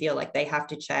women feel like they have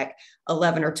to check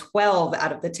 11 or 12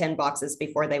 out of the 10 boxes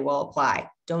before they will apply.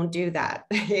 Don't do that.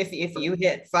 If you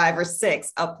hit 5 or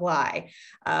 6, apply.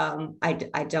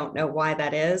 I don't know why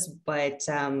that is, but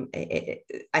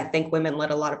I think women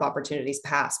let a lot of opportunities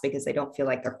pass because they don't feel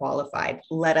like they're qualified.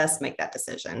 Let us make that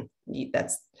decision.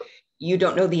 You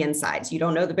don't know the insides. You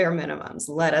don't know the bare minimums.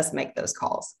 Let us make those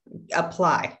calls.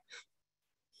 Apply.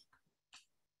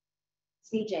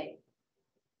 CJ.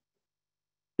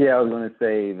 Yeah, I was going to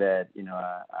say that,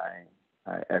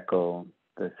 I echo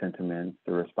the sentiments,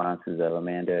 the responses of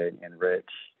Amanda and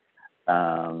Rich.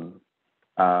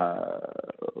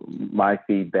 My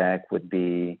feedback would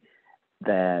be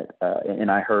that, and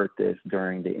I heard this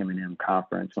during the M&M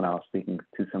conference when I was speaking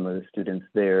to some of the students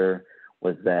there,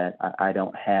 was that I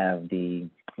don't have the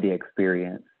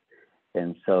experience.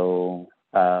 And so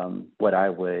what I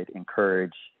would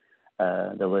encourage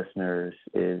the listeners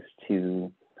is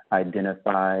to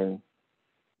identify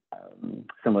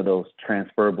some of those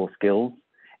transferable skills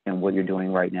and what you're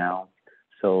doing right now.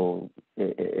 So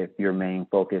if your main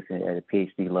focus at a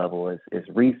PhD level is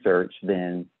research,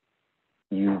 then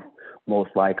you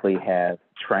most likely have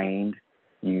trained,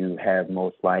 you have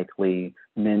most likely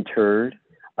mentored,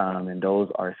 and those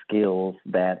are skills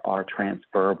that are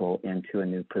transferable into a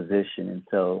new position. And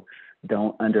so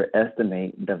don't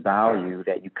underestimate the value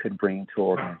that you could bring to an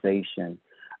organization.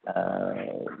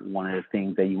 One of the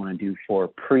things that you want to do for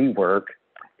pre-work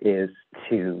is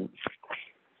to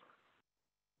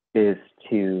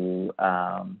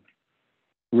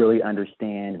really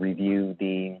understand, review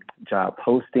the job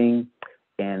posting,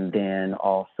 and then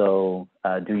also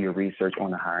do your research on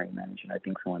the hiring manager. I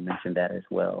think someone mentioned that as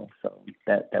well. So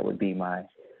that would be my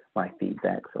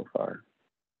feedback so far.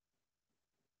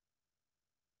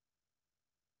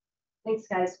 Thanks,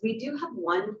 guys. We do have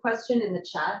one question in the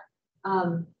chat.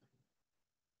 And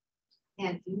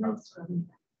you might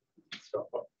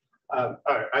all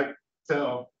right.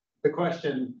 So the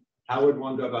question, how would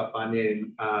one go about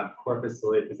finding core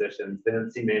facility positions? They don't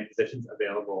see many positions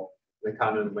available in the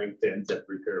common LinkedIn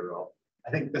ZipRecruiter role.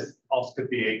 I think this also could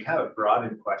be a kind of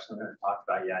broadened question we haven't talked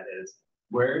about yet, is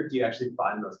where do you actually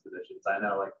find those positions? I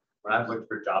know, like, when I've looked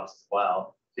for jobs as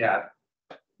well, yeah,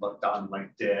 I've looked on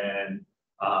LinkedIn,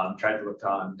 tried to look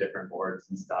on different boards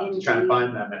and stuff to try to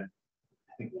find them. And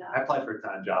I think I applied for a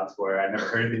ton of jobs where I never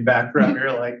heard anything back from.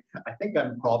 You're like, I think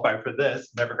I'm qualified for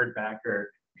this, never heard back or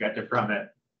got it from it.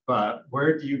 But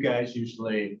where do you guys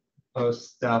usually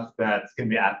post stuff that's going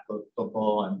to be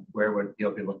applicable, and where would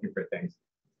you'll be looking for things?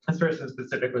 This person is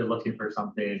specifically looking for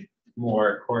something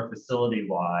more core facility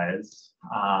wise.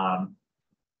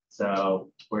 So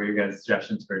what are your guys'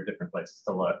 suggestions for different places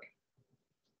to look?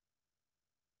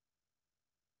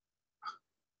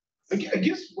 I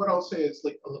guess what I'll say is,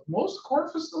 like, most core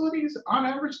facilities on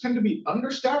average tend to be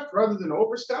understaffed rather than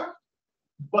overstaffed,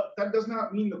 but that does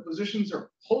not mean the positions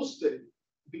are posted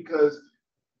because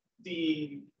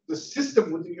the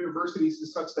system with the universities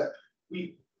is such that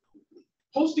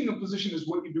posting a position is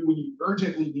what you do when you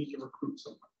urgently need to recruit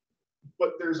someone.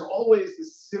 But there's always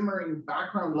this simmering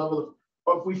background level of,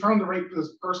 oh, if we found the right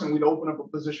person, we'd open up a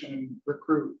position and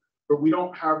recruit. But we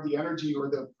don't have the energy or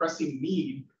the pressing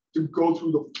need to go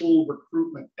through the full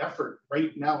recruitment effort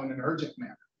right now in an urgent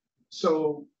manner.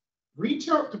 So reach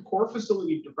out to core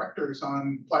facility directors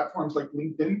on platforms like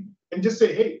LinkedIn and just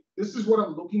say, hey, this is what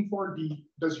I'm looking for.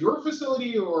 Does your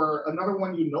facility or another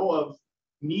one you know of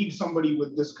need somebody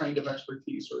with this kind of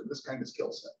expertise or this kind of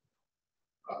skill set?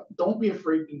 Don't be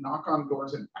afraid to knock on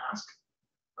doors and ask.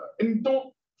 And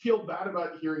don't feel bad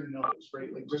about hearing no's,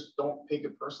 right? Like, just don't take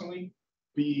it personally.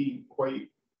 Be quite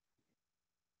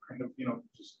kind of,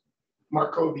 just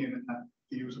Markovian in that,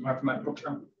 to use a mathematical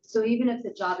term. So even if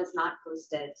the job is not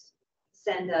posted,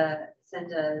 send a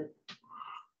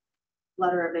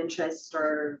letter of interest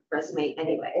or resume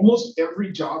anyway. Almost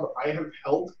every job I have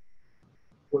held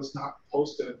was not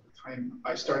posted at the time.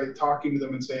 I started talking to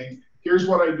them and saying, here's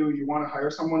what I do. You want to hire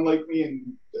someone like me?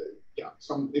 And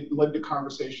it led to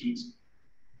conversations,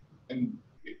 and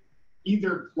it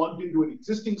either plugged into an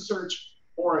existing search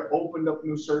or I opened up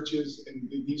new searches, and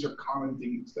these are common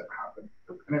things that happen.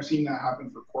 And I've seen that happen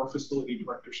for core facility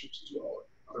directorships as well,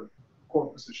 other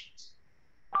core positions.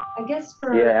 I guess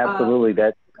for absolutely.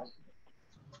 Go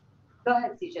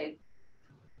ahead, CJ.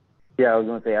 Yeah, I was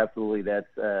going to say absolutely. That's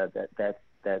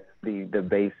the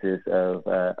basis of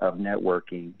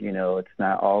networking. It's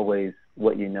not always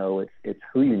what you know; it's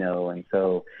who you know. And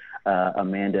so,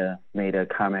 Amanda made a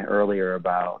comment earlier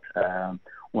about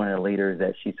one of the leaders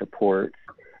that she supports.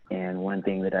 And one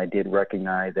thing that I did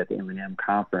recognize at the M&M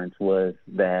conference was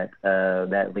that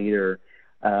that leader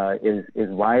is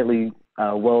widely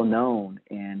well known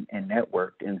and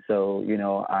networked. And so,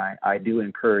 I do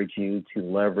encourage you to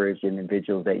leverage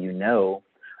individuals that you know.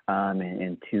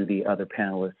 And to the other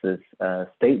panelists'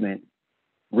 statement,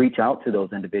 reach out to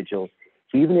those individuals,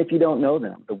 even if you don't know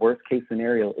them. The worst case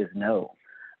scenario is no.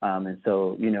 And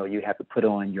so, you have to put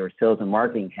on your sales and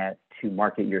marketing hat to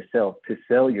market yourself, to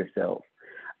sell yourself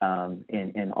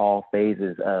in all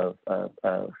phases of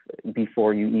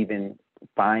before you even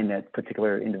find that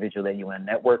particular individual that you want to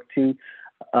network to,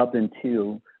 up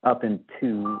into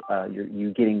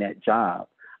you getting that job.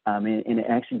 And it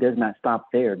actually does not stop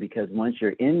there, because once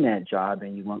you're in that job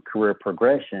and you want career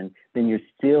progression, then you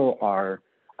still are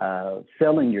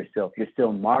selling yourself. You're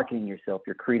still marketing yourself.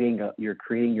 You're creating a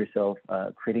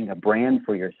brand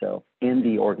for yourself in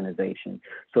the organization.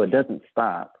 So it doesn't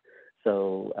stop.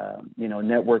 So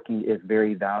networking is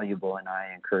very valuable, and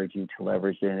I encourage you to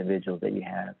leverage the individuals that you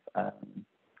have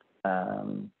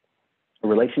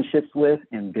relationships with,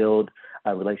 and build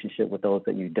a relationship with those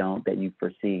that you don't, that you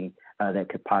foresee that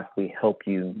could possibly help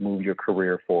you move your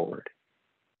career forward.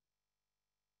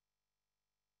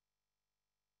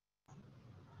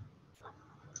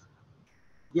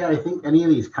 Yeah, I think any of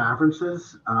these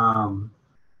conferences,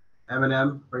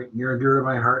 M&M, right near and dear to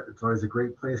my heart. It's always a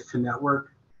great place to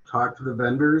network, talk to the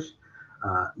vendors,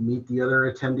 meet the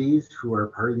other attendees who are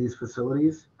part of these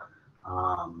facilities.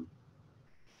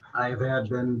 I've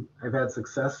had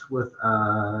success with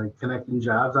connecting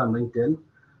jobs on LinkedIn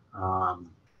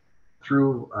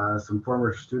through some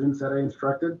former students that I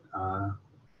instructed.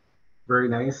 Very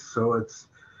nice. So it's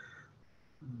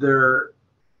the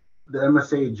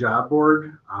MSA job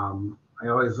board. I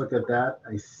always look at that.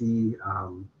 I see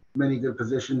many good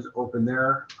positions open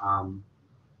there.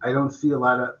 I don't see a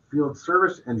lot of field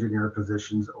service engineer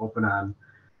positions open on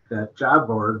that job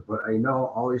board, but I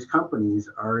know all these companies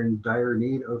are in dire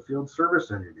need of field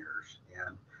service engineers.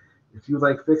 And if you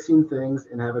like fixing things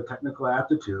and have a technical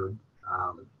aptitude,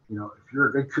 if you're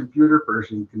a good computer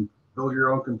person, you can build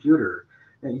your own computer,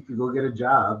 and you could go get a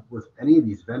job with any of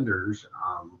these vendors.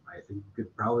 I think you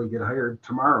could probably get hired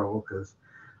tomorrow, because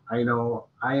I know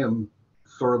I am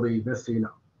sorely missing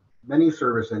many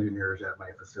service engineers at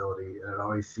my facility, and it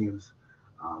always seems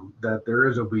that there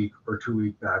is a week or 2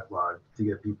 week backlog to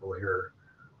get people here.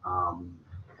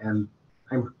 And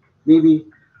I'm maybe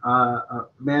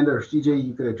Amanda or CJ,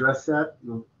 you could address that.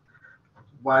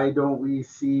 Why don't we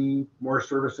see more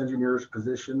service engineers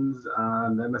positions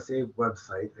on the MSA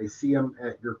website? I see them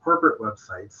at your corporate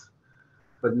websites,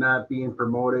 but not being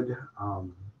promoted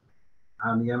on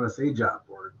the MSA job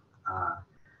board.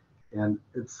 And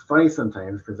it's funny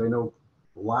sometimes, because I know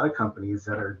a lot of companies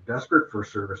that are desperate for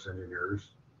service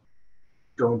engineers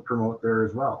don't promote there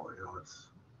as well. It's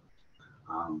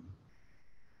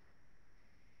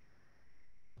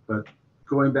but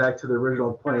going back to the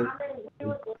original point,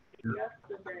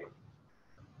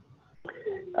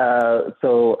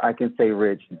 So I can say,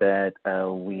 Rich, that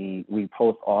we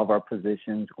post all of our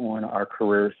positions on our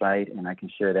career site, and I can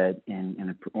share that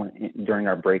during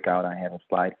our breakout. I have a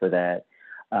slide for that.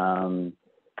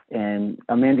 And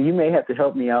Amanda, you may have to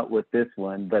help me out with this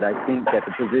one, but I think that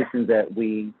the positions that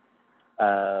we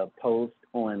post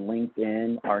on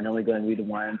LinkedIn are normally going to be the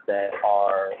ones that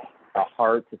are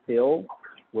hard to fill,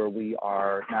 where we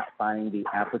are not finding the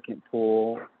applicant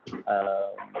pool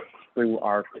through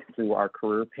our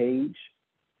career page.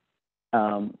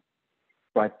 So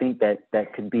I think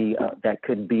that could be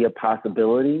a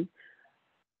possibility.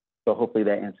 So hopefully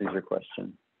that answers your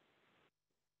question.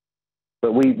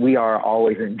 But we are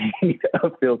always in need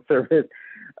of field service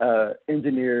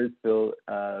engineers, field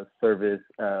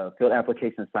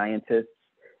application scientists,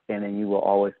 and then you will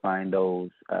always find those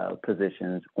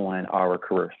positions on our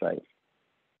career site.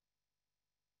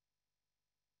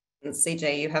 And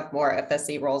CJ, you have more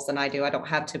FSE roles than I do. I don't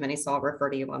have too many, so I'll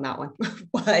refer to you on that one.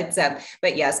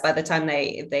 But yes, by the time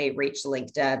they reach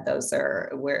LinkedIn, those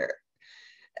are where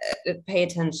pay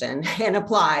attention and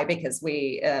apply, because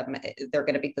they're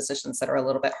going to be positions that are a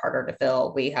little bit harder to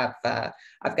fill. We have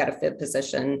I've got a FIB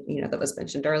position, that was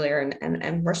mentioned earlier,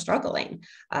 and we're struggling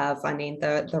finding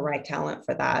the right talent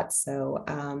for that. So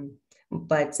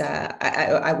but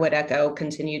I would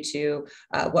continue to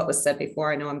what was said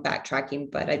before. I know I'm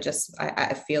backtracking, but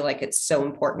I feel like it's so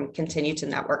important. Continue to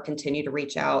network, continue to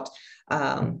reach out.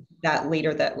 That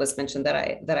leader that was mentioned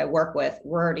that I work with,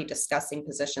 we're already discussing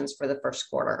positions for the first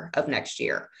quarter of next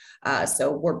year.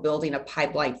 So we're building a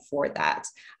pipeline for that.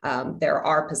 There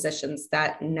are positions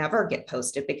that never get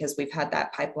posted because we've had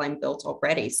that pipeline built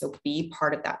already. So be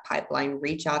part of that pipeline,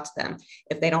 reach out to them.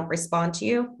 If they don't respond to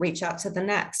you, reach out to the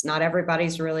next. Not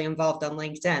everybody's really involved on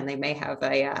LinkedIn. They may have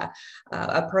a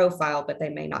profile, but they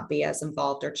may not be as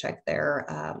involved or check their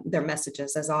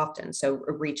messages as often. So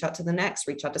reach out to the next,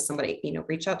 reach out to somebody,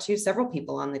 reach out to several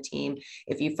people on the team.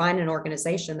 If you find an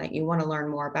organization that you want to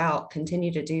learn more about,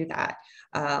 continue to do that.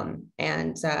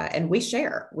 And we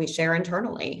share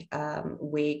internally.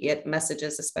 We get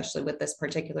messages, especially with this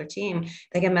particular team,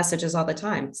 they get messages all the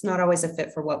time. It's not always a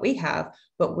fit for what we have,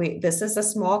 but this is a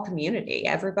small community.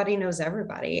 Everybody knows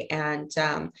everybody. And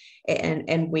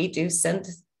we do send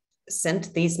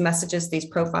these messages, these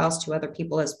profiles to other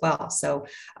people as well. So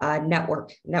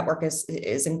network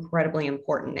is incredibly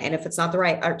important. And if it's not the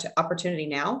right opportunity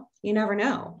now, you never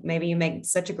know. Maybe you make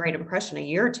such a great impression a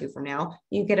year or two from now,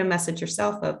 you get a message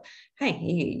yourself of,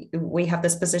 hey, we have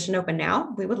this position open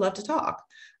now. We would love to talk.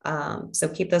 So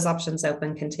keep those options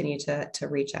open, continue to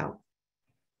reach out.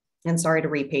 And sorry to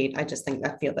repeat, I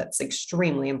feel that's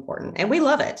extremely important. And we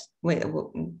love it. We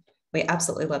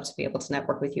absolutely love to be able to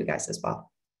network with you guys as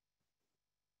well.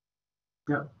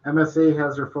 Yeah, MSA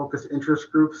has their focus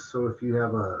interest groups. So if you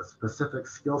have a specific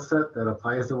skill set that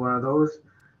applies to one of those,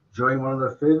 join one of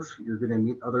the FIBs. You're going to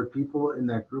meet other people in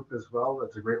that group as well.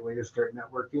 That's a great way to start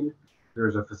networking.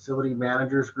 There's a facility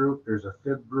managers group. There's a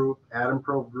FIB group, Atom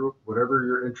Probe group, whatever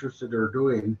you're interested or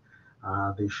doing.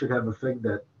 They should have a FIB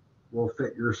that will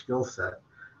fit your skill set.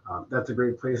 That's a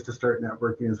great place to start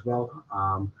networking as well.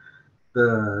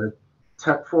 The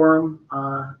Tech Forum,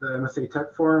 the MSA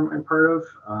Tech Forum I'm part of,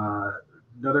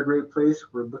 another great place.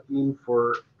 We're looking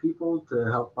for people to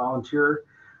help volunteer,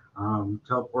 to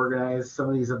help organize some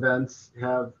of these events,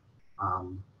 have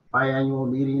biannual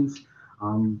meetings.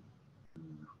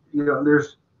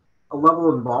 There's a level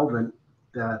of involvement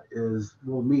that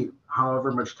will meet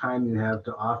however much time you have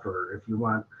to offer. If you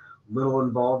want little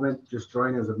involvement, just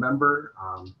join as a member.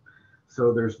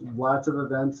 So there's lots of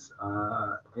events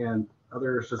and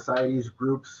other societies,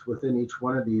 groups within each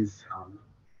one of these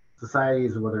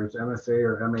societies, whether it's MSA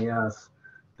or MAS,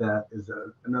 that is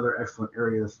another excellent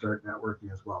area to start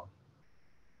networking as well.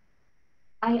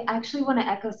 I actually want to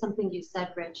echo something you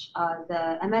said, Rich.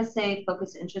 The MSA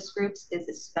focus interest groups is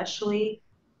especially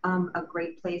a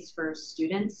great place for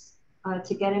students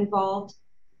to get involved,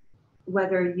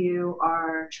 whether you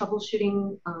are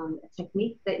troubleshooting a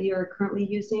technique that you're currently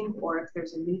using, or if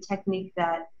there's a new technique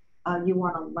that you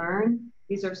want to learn.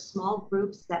 These are small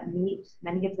groups that meet,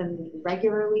 many of them meet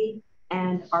regularly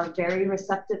and are very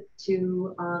receptive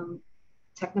to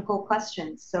technical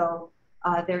questions. So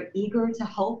they're eager to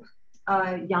help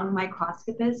young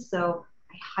microscopists. So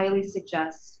I highly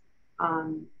suggest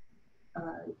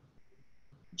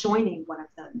joining one of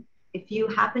them. If you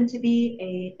happen to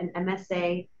be an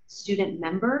MSA student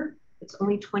member, it's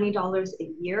only $20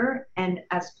 a year. And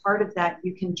as part of that,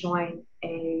 you can join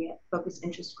a focus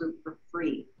interest group for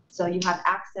free. So you have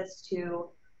access to,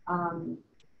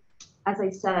 as I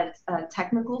said,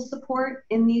 technical support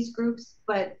in these groups,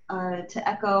 but to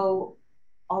echo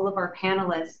all of our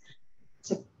panelists,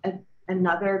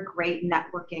 another great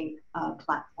networking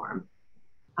platform.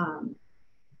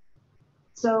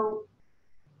 So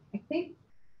I think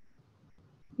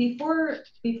before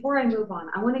I move on,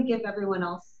 I want to give everyone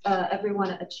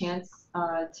a chance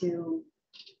to,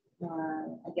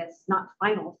 I guess, not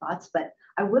final thoughts, but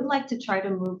I would like to try to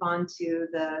move on to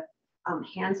the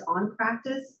hands-on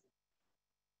practice.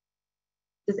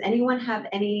 Does anyone have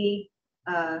any,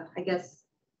 I guess,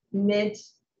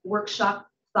 mid-workshop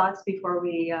thoughts before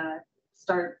we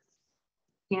start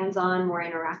hands-on, more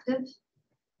interactive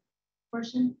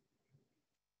portion?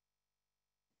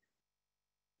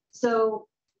 So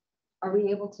are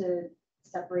we able to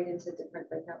separate into different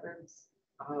breakout rooms?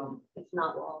 If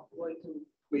not,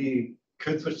 We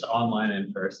could switch to online and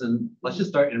in person. Let's just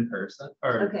start in person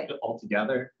or Okay. all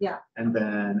together. Yeah. And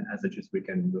then as it just we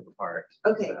can move apart.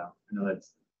 Okay. So I know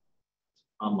that's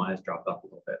online has dropped off a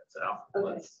little bit. So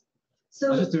Okay. let's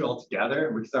So just do it all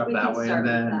together. We start We that can way start and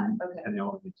with then that. Okay. and then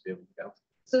we'll need to be able to go.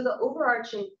 So the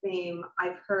overarching theme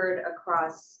I've heard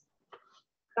across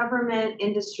government,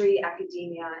 industry,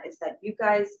 academia is that you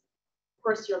guys, of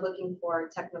course, you're looking for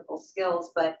technical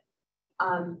skills, but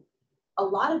a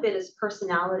lot of it is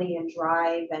personality and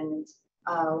drive and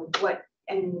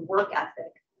work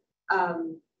ethic.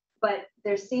 But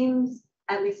there seems,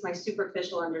 at least my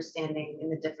superficial understanding in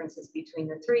the differences between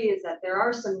the three, is that there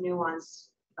are some nuanced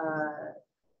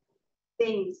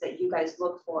things that you guys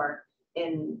look for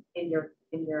in your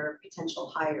potential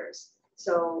hires.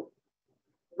 So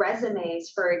resumes,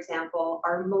 for example,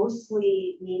 are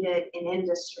mostly needed in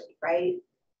industry, right?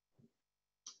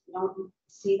 You don't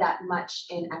see that much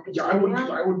in Yeah,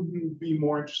 academia. I would be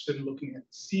more interested in looking at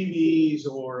CVs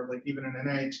or like even an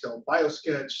NIH style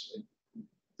biosketch, like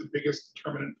the biggest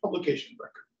determinant publication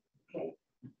record. Okay.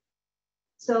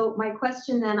 So my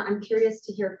question then, I'm curious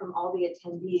to hear from all the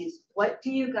attendees, what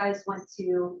do you guys want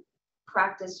to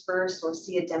practice first or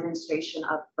see a demonstration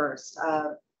of first?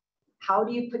 How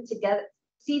do you put together,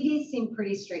 CVs seem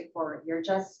pretty straightforward. You're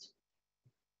just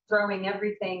throwing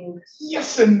everything.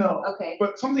 Yes and no. Okay.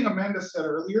 But something Amanda said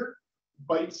earlier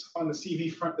bites on the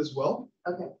CV front as well.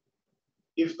 Okay.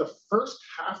 If the first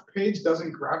half page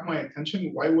doesn't grab my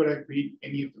attention, why would I read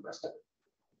any of the rest of it?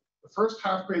 The first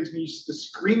half page needs to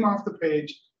scream off the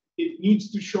page. It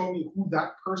needs to show me who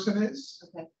that person is,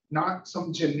 Okay. not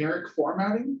some generic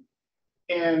formatting.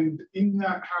 And in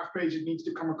that half page, it needs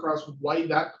to come across why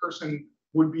that person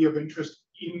would be of interest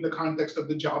in the context of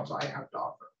the jobs I have to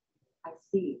offer. I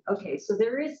see. Okay, so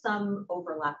there is some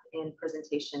overlap in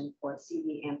presentation for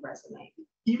CV and resume.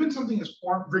 Even something as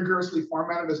rigorously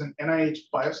formatted as an NIH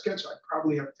biosketch, I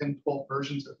probably have 10, 12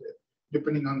 versions of it,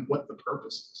 depending on what the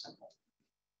purpose is.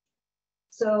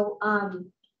 So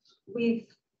we've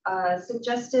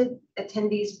suggested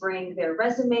attendees bring their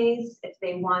resumes if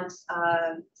they want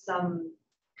some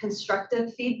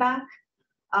constructive feedback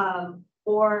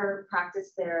or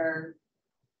practice their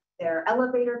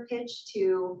elevator pitch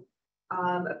to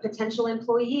a potential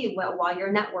employee while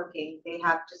you're networking. They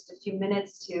have just a few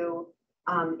minutes to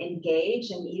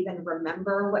engage and even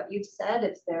remember what you've said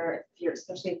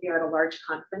especially if you're at a large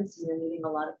conference and you're meeting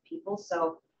a lot of people.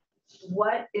 So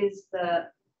what is the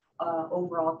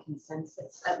overall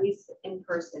consensus, at least in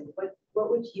person? What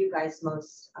would you guys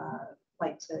most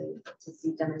like to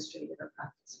see demonstrated or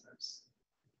practice first?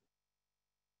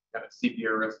 Got a CV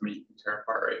or resume you can tear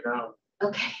apart right now.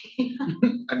 Okay.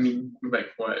 I mean, like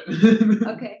what?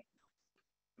 Okay.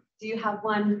 Do you have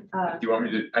one? Do you want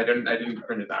me to? I didn't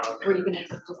print it out. Were you gonna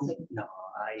just take? No,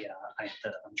 I'm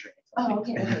trained. Oh,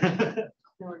 okay.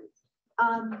 No worries.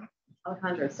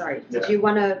 Alejandro, sorry. Did Yeah.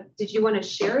 you wanna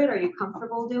share it? Are you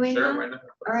comfortable doing Sure, that? why not?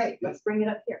 All right, let's bring it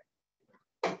up here.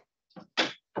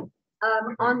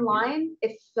 Online,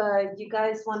 if you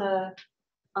guys wanna,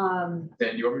 Dan,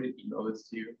 do you want me to email this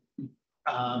to you?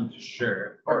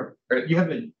 Sure. Or you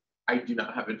have a? I do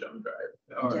not have a jump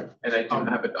drive, and I do not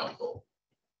have a dongle.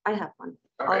 I have one.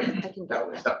 All right, I can that get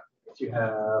was it. tough. If you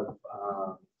have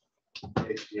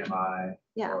HDMI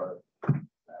Yeah. or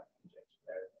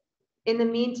In the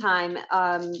meantime,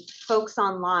 folks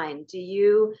online, do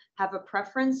you have a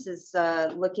preference? Is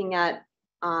looking at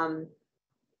a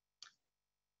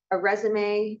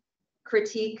resume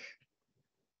critique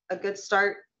a good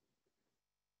start?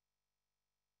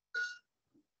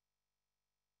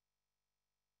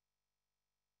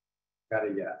 got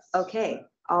a yes. Okay,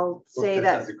 I'll We'll say just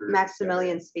that as a group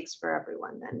Maximilian speaks for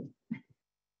everyone then.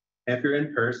 If you're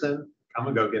in person, I'm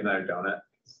gonna go get another donut.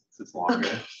 It's longer.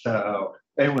 So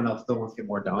if anyone else still wants to get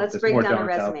more donuts, Let's there's break more down a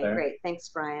donuts out resume. there. Great, thanks,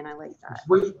 Brian. I like that.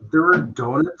 Wait, there were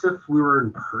donuts if we were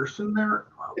in person there?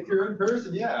 If you're in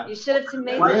person, yeah. You should have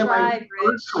made Why the am I drive,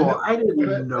 Rich. virtual? I didn't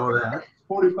even know that.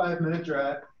 45-minute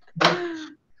drive.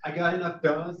 I got enough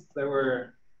donuts. There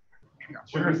were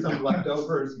sure some left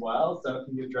over as well. So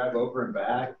if you drive over and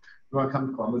back, you want to come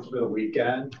to Columbus for the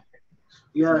weekend.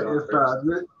 Yeah, if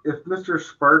Mr.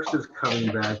 Sparks is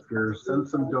coming back here, send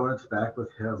some donuts back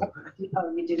with him.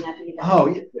 Oh, you do not need that. Oh,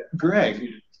 yeah, Greg.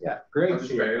 Yeah, Greg's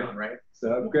Just carry here. on, right?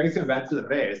 So if Greg's going back to the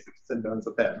base, send donuts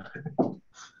with him.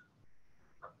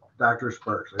 Dr.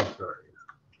 Sparks, I'm sorry.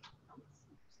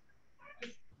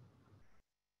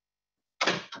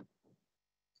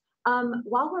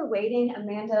 While we're waiting,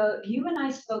 Amanda, you and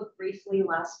I spoke briefly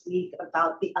last week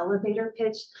about the elevator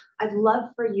pitch. I'd love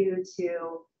for you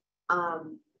to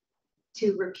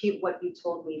repeat what you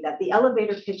told me, that the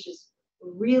elevator pitch is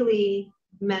really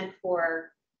meant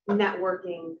for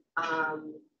networking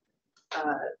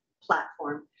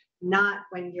platform, not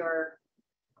when you're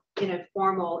in a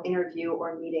formal interview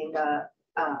or meeting a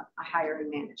hiring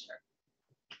manager.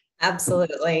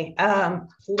 Absolutely.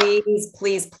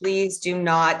 Please do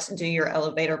not do your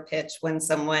elevator pitch when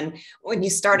you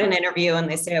start an interview and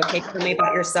they say, okay, tell me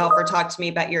about yourself or talk to me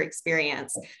about your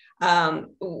experience.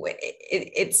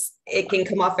 It can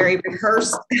come off very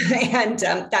rehearsed and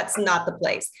that's not the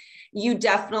place. You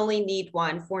definitely need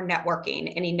one for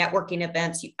networking. Any networking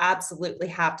events, you absolutely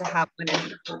have to have one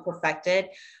and perfected.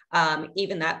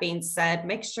 Even that being said,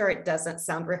 make sure it doesn't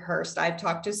sound rehearsed. I've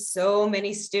talked to so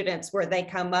many students where they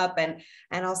come up and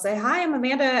I'll say, hi, I'm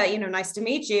Amanda, nice to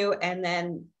meet you. And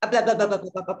then blah, blah, blah, blah,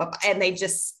 blah, blah, blah, and they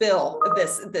just spill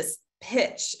this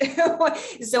pitch.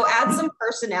 So add some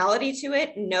personality to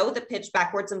it, know the pitch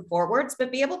backwards and forwards,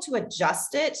 but be able to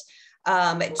adjust it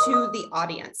to the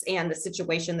audience and the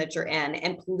situation that you're in.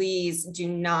 And please do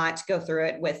not go through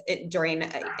it with it during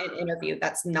an interview.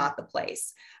 That's not the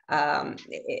place.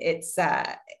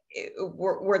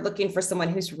 We're looking for someone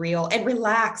who's real and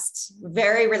relaxed,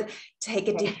 take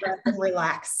a deep breath and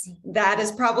relax. That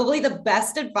is probably the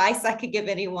best advice I could give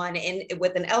anyone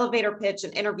with an elevator pitch,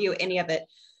 an interview, any of it.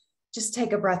 Just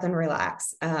take a breath and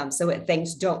relax. So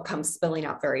things don't come spilling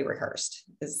out very rehearsed.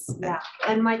 Yeah,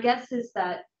 and my guess is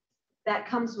that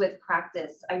comes with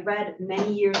practice. I read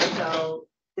many years ago,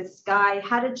 this guy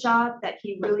had a job that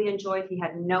he really enjoyed. He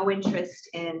had no interest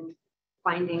in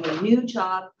finding a new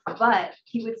job, but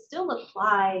he would still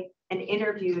apply an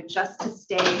interview just to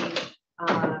stay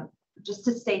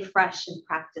fresh and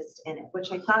practiced in it,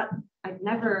 which I thought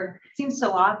it seems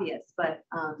so obvious, but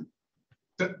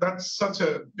that's such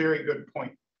a very good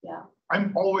point. Yeah,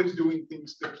 I'm always doing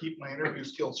things to keep my interview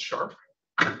skills sharp.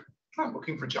 I'm not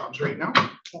looking for jobs right now.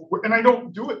 And I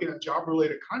don't do it in a job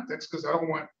related context because I don't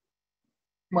want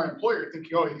my employer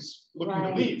thinking, oh, he's looking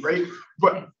to leave, right?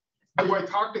 But do I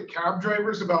talk to cab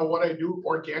drivers about what I do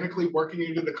organically, working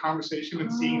into the conversation and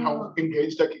seeing how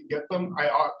engaged I can get them? I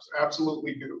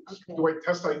absolutely do. Okay. Do I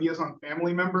test ideas on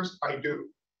family members? I do.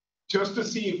 Just to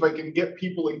see if I can get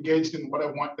people engaged in what I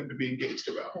want them to be engaged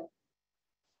about. Okay.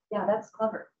 Yeah, that's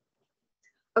clever.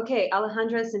 Okay,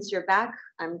 Alejandra, since you're back,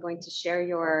 I'm going to share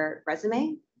your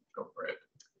resume. Go for it.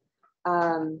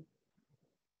 All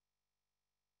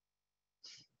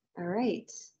right.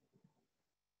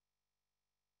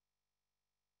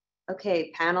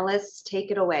 Okay, panelists,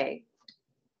 take it away.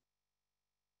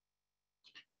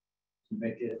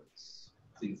 Make it so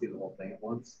you can see the whole thing at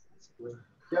once.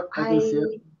 Yep, I can see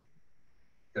it.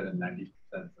 Go to 90%.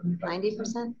 90%?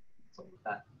 Something like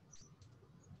that.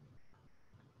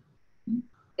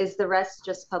 Is the rest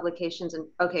just publications and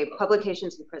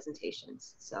publications and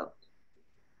presentations? So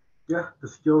yeah, the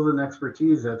skills and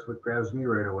expertise, that's what grabs me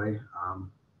right away.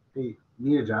 Hey,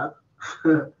 need a job.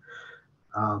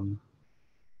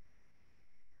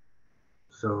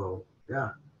 So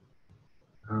yeah,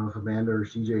 I don't know if Amanda or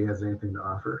CJ has anything to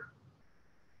offer.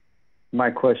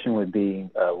 My question would be,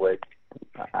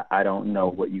 I don't know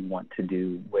what you want to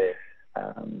do with,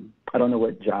 I don't know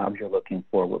what jobs you're looking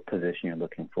for, what position you're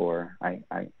looking for. I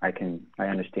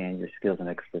understand your skills and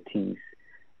expertise,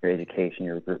 your education,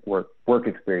 your work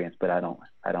experience, but I don't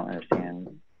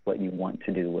understand what you want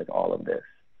to do with all of this.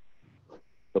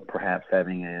 But perhaps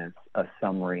having a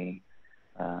summary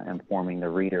informing the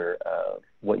reader of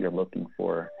what you're looking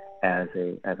for as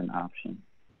an option.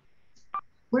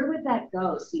 Where would that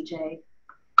go, CJ?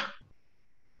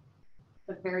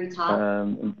 The very top.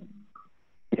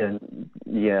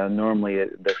 Yeah. Normally,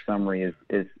 the summary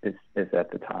is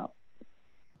at the top.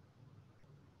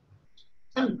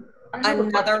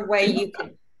 Another way you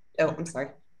could. Oh, I'm sorry.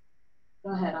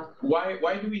 Go ahead.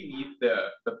 Why do we need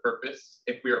the purpose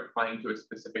if we're applying to a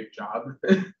specific job?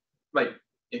 Like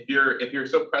if you're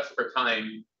so pressed for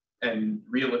time and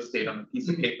real estate on a piece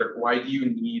of paper, why do you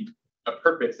need a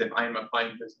purpose if I'm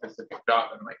applying to a specific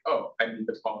job? I'm like, oh, I need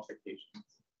the qualifications.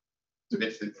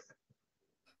 this is,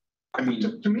 I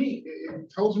mean, To me,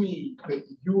 it tells me that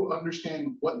you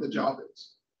understand what the job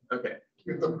is. okay,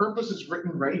 If the purpose is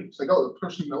written right, it's like, oh, the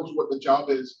person knows what the job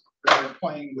is, they're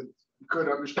playing with good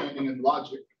understanding and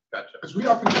logic. gotcha. Because we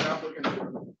often get applicants.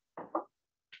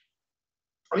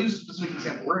 I'll use a specific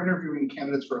example. We're interviewing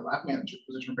candidates for a lab manager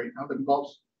position right now that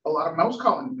involves a lot of mouse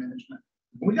colony management.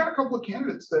 And we got a couple of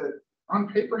candidates that on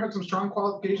paper had some strong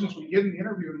qualifications. We get in the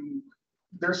interview and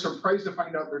they're surprised to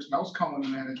find out there's mouse colony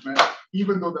management,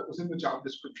 even though that was in the job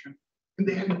description. And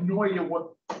they had no idea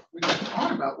what we were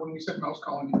talking about when we said mouse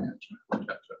colony management.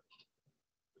 Gotcha.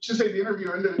 Just say the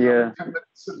interview ended in 10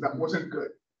 minutes and that wasn't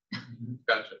good.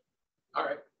 Gotcha. All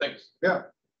right, thanks. Yeah.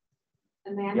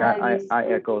 Amanda, Yeah, I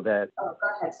echo that. Oh, go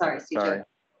ahead. Sorry, CJ. Sorry.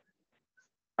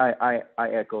 I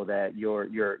echo that. Your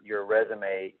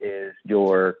resume is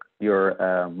your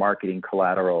marketing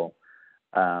collateral.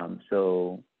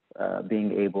 So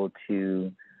being able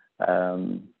to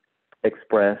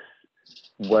express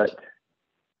what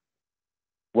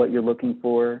you're looking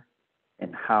for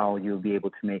and how you'll be able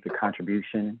to make a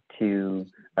contribution to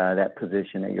that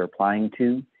position that you're applying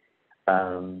to.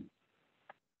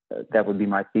 That would be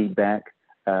my feedback.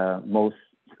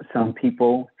 Some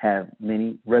people have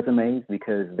many resumes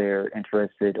because they're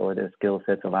interested or their skill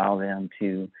sets allow them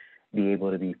to be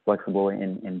able to be flexible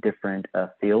in different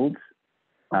fields.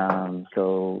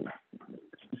 So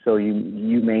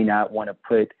you may not want to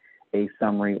put a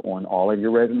summary on all of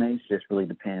your resumes. Just really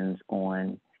depends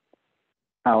on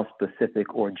how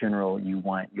specific or general you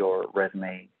want your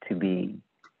resume to be.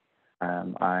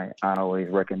 I always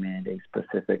recommend a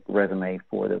specific resume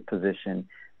for the position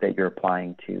that you're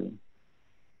applying to.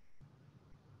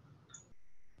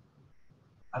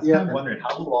 I was kind of wondering,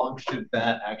 how long should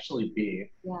that actually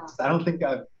be? Yeah. I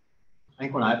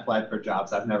think when I applied for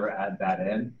jobs, I've never added that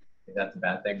in. That's a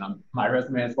bad thing on my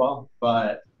resume as well.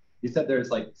 But you said there's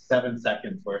like 7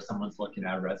 seconds where someone's looking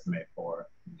at a resume for.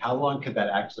 How long could that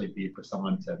actually be for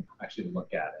someone to actually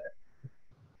look at it?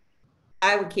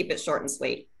 I would keep it short and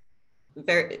sweet.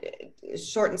 Very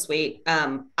short and sweet.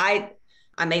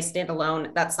 I may stand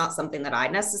alone. That's not something that I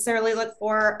necessarily look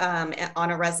for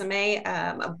on a resume.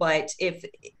 But if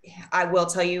I will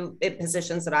tell you, in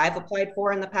positions that I've applied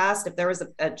for in the past, if there was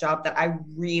a job that I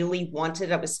really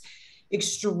wanted, I was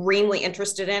extremely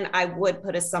interested in, I would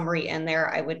put a summary in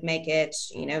there. I would make it,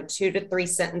 2 to 3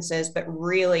 sentences, but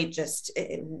really just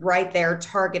right there,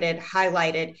 targeted,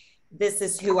 highlighted. This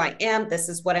is who I am. This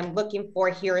is what I'm looking for.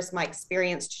 Here is my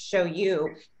experience to show you.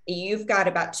 You've got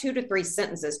about 2 to 3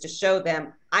 sentences to show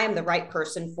them I am the right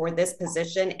person for this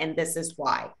position and this is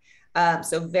why.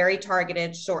 So very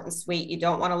targeted, short and sweet. You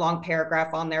don't want a long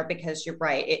paragraph on there because you're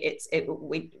right.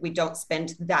 We don't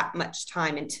spend that much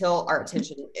time until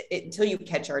you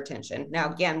catch our attention.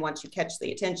 Now, again, once you catch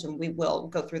the attention, we will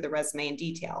go through the resume in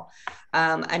detail.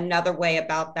 Another way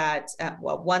about that,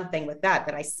 one thing with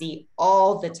that I see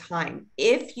all the time,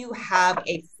 if you have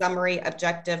a summary,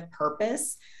 objective,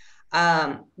 purpose,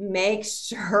 make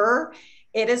sure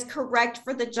it is correct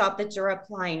for the job that you're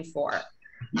applying for.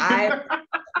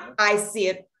 I see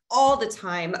it all the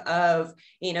time of,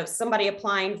 somebody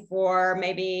applying for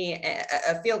maybe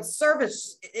a field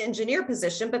service engineer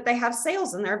position, but they have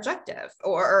sales in their objective,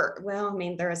 or,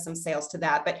 there is some sales to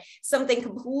that, but something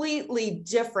completely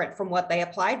different from what they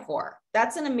applied for.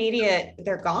 That's an immediate,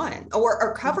 they're gone.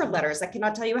 Or cover letters. I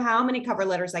cannot tell you how many cover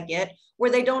letters I get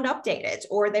where they don't update it,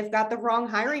 or they've got the wrong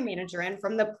hiring manager in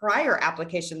from the prior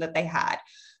application that they had.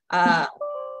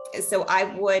 So I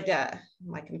would,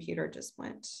 my computer just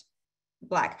went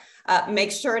black.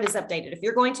 Make sure it is updated. If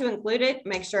you're going to include it,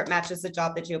 make sure it matches the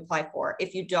job that you apply for.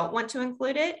 If you don't want to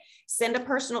include it, send a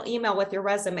personal email with your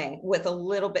resume with a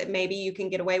little bit, maybe you can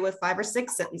get away with 5 or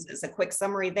 6 sentences, a quick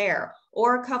summary there,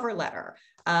 or a cover letter.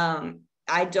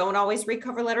 I don't always read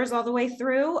cover letters all the way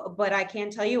through, but I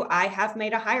can tell you I have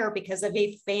made a hire because of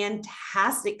a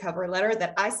fantastic cover letter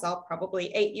that I saw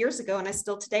probably 8 years ago, and I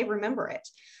still today remember it.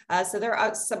 So there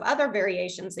are some other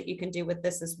variations that you can do with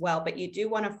this as well, but you do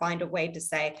want to find a way to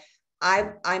say,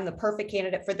 I'm the perfect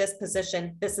candidate for this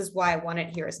position. This is why I want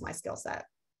it. Here is my skill set.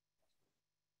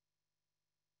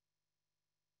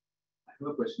 I have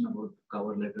a question about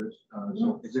cover letters.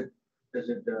 So is it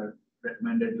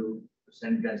recommended to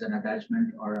send it as an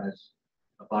attachment or as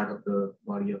a part of the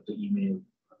body of the email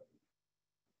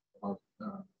of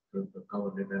the cover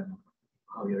letter and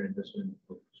how you're interested in the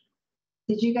book?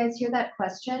 Did you guys hear that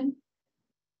question?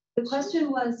 The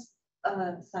question was,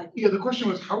 the question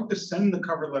was how to send the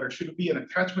cover letter. Should it be an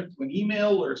attachment to an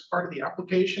email or as part of the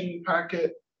application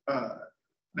packet?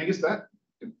 And I guess that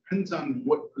depends on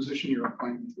what position you're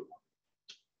applying to.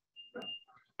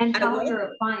 And how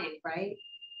you're applying, right?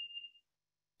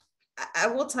 I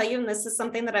will tell you, and this is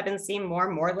something that I've been seeing more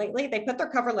and more lately, they put their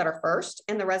cover letter first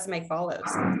and the resume follows.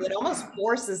 It almost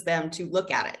forces them to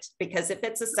look at it, because if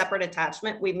it's a separate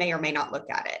attachment, we may or may not look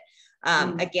at it.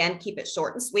 Again, keep it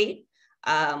short and sweet.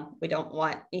 We don't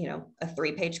want, a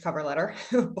 3-page cover letter,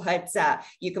 but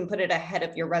you can put it ahead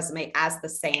of your resume as the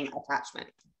same attachment.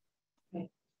 Okay.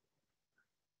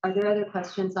 Are there other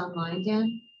questions online,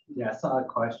 Dan? Yeah, I saw a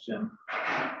question.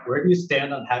 Where do you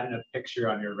stand on having a picture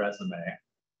on your resume?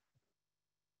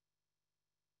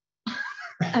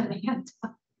 Amanda.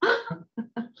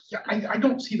 Yeah, I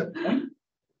don't see the point.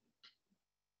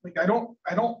 Like,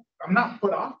 I'm not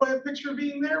put off by a picture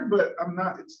being there, but I'm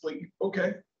not, it's like,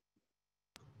 okay.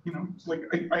 It's like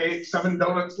I ate 7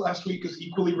 donuts last week is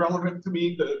equally relevant to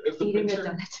me as the Eating picture. a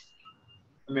donut.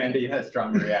 Amanda, you had a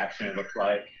strong reaction, it looked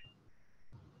like.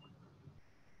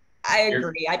 I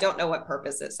agree. I don't know what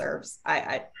purpose it serves.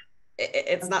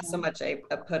 It's not so much a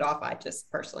put off. I just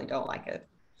personally don't like it.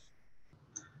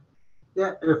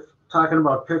 Yeah, if talking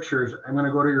about pictures, I'm going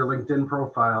to go to your LinkedIn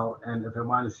profile, and if I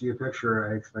want to see a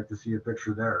picture, I expect to see a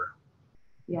picture there.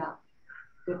 Yeah,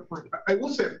 good point. I will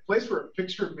say, a place where a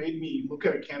picture made me look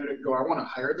at a candidate and go, I want to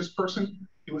hire this person.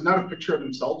 It was not a picture of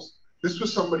themselves. This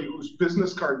was somebody whose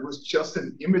business card was just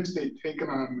an image they'd taken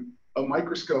on a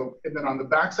microscope, and then on the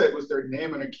backside was their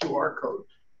name and a QR code.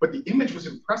 But the image was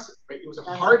impressive, right? It was a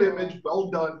hard image,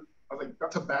 well done. I was like,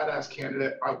 that's a badass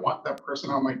candidate. I want that person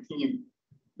on my team.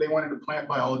 They went into plant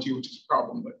biology, which is a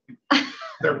problem, but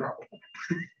their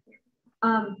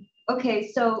problem.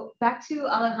 Okay, so back to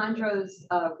Alejandro's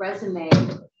resume.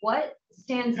 What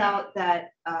stands out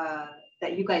that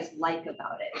that you guys like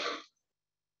about it?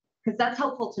 Because that's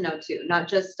helpful to know too, not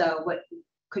just what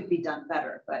could be done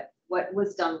better, but what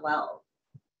was done well.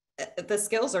 The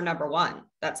skills are number one.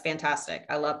 That's fantastic.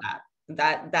 I love that.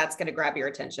 That's going to grab your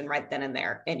attention right then and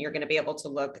there, and you're going to be able to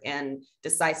look and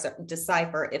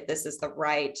decipher if this is the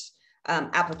right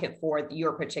applicant for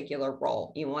your particular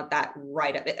role. You want that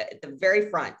right at the very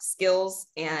front, skills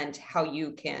and how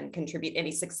you can contribute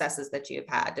any successes that you have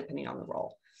had depending on the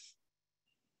role.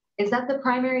 Is that the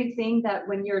primary thing, that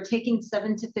when you're taking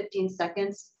 7 to 15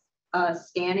 seconds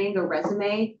scanning a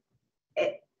resume,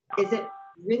 is it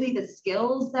really the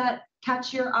skills that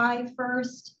catch your eye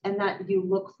first and that you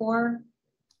look for?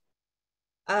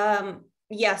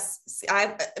 Yes,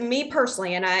 me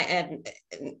personally, and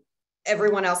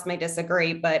everyone else may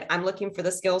disagree, but I'm looking for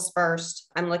the skills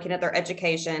first. I'm looking at their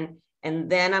education, and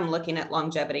then I'm looking at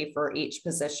longevity for each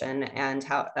position and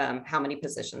how many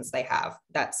positions they have.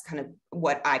 That's kind of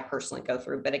what I personally go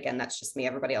through. But again, that's just me.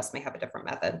 Everybody else may have a different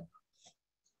method.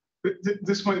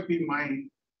 This might be my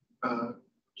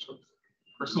sort of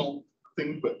personal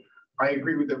thing, but I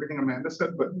agree with everything Amanda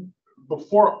said. But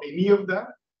before any of that,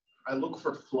 I look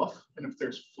for fluff, and if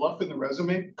there's fluff in the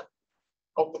resume,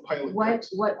 the pilot.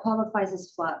 What qualifies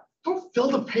as fluff? Don't fill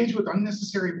the page with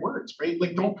unnecessary words, right?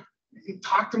 Like, don't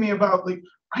talk to me about, like,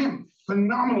 I am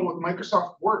phenomenal with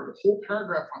Microsoft Word. A whole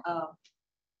paragraph on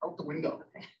out the window.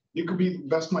 Okay. You could be the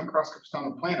best microscopist on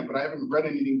the planet, but I haven't read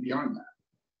anything beyond that.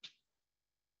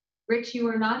 Rich, you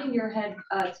were nodding your head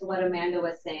to what Amanda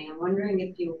was saying. I'm wondering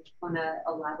if you want to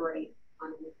elaborate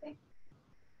on anything.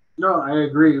 No, I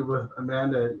agree with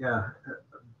Amanda. Yeah,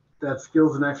 that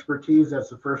skills and expertise, that's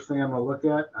the first thing I'm going to look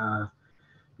at.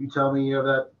 You tell me you have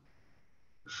that,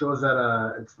 shows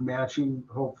that it's matching,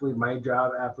 hopefully, my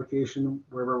job application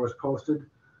wherever it was posted.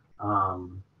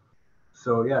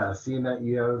 So yeah, seeing that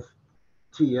you have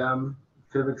TM,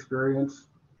 FIB experience,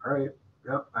 all right,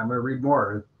 yep, I'm going to read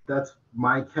more. That's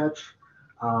my catch.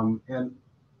 And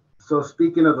so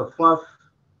speaking of the fluff,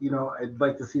 I'd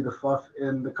like to see the fluff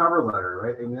in the cover letter,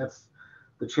 right? I mean, that's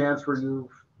the chance where you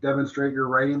demonstrate your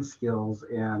writing skills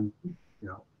and,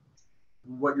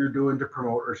 what you're doing to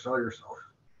promote or sell yourself.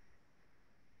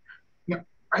 Yeah,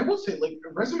 I will say, like,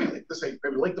 a resume like this, I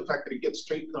like the fact that it gets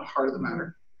straight to the heart of the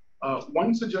matter.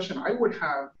 One suggestion I would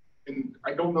have, and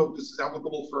I don't know if this is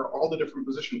applicable for all the different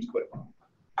positions, but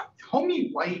tell me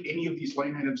why any of these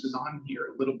line items is on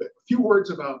here a little bit. A few words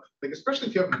about, like, especially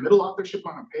if you have middle authorship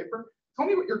on a paper, tell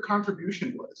me what your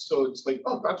contribution was. So it's like,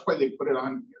 oh, that's why they put it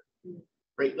on here,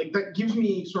 right? Like, that gives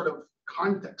me sort of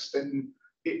context, and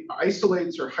it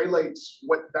isolates or highlights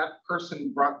what that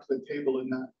person brought to the table in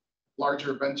that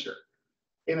larger venture.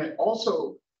 And it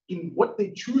also, in what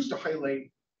they choose to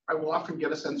highlight, I will often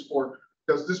get a sense for,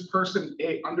 does this person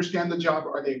understand the job?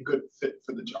 Are they a good fit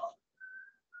for the job?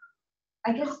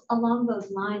 I guess along those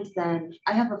lines, then,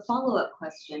 I have a follow-up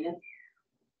question. If,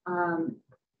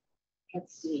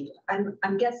 let's see,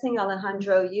 I'm guessing,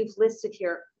 Alejandro, you've listed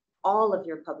here all of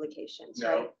your publications,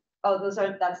 right? Oh,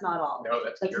 that's not all. No,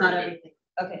 that's not everything.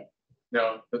 Okay.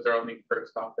 No, those are only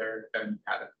first author and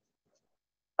patent.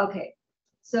 Okay,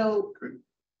 so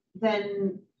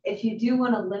then if you do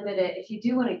want to limit it, if you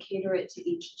do want to cater it to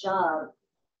each job,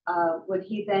 would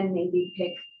he then maybe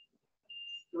pick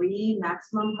 3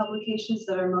 maximum publications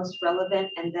that are most relevant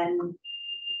and then?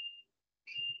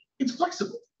 It's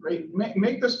flexible, right?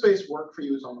 Make the space work for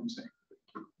you is all I'm saying.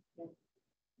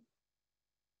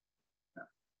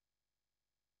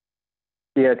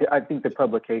 Yeah, I think the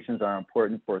publications are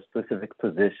important for specific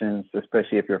positions,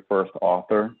 especially if you're first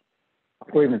author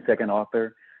or even second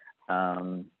author.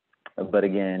 But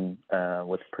again,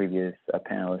 what the previous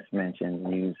panelists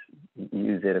mentioned,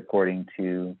 use it according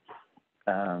to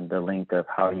the length of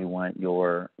how you want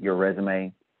your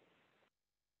resume.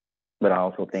 But I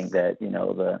also think that, you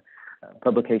know, the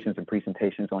publications and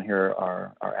presentations on here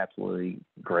are absolutely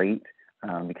great.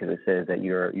 Because it says that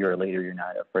you're a leader, you're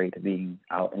not afraid to be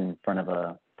out in front of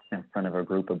a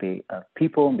group of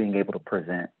people and being able to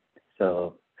present.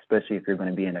 So especially if you're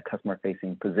going to be in a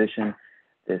customer-facing position,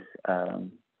 this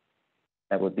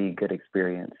that would be a good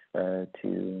experience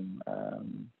to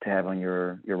have on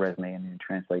your resume and then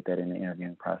translate that in the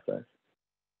interviewing process.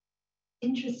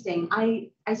 Interesting.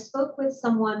 I spoke with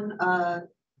someone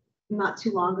not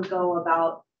too long ago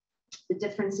about the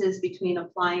differences between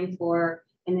applying for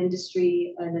an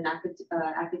industry and an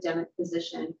academic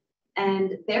position,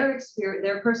 and their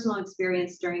personal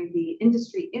experience during the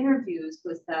industry interviews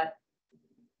was that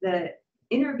the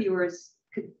interviewers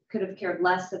could have cared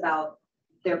less about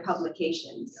their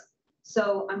publications.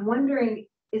 So I'm wondering,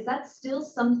 is that still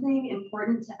something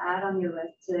important to add on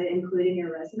to include in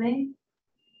your resume?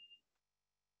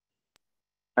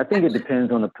 I think it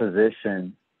depends on the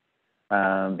position,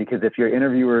 because if your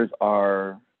interviewers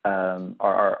are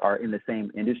in the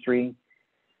same industry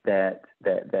that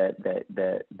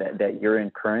you're in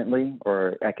currently,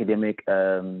 or academic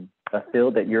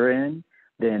field that you're in,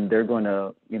 then they're going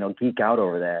to, you know, geek out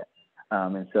over that.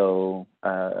 And so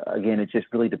again, it just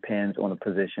really depends on the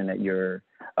position that you're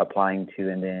applying to,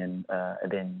 and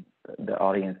then the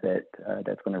audience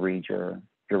that's going to read your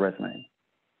resume.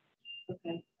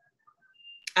 Okay.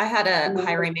 I had a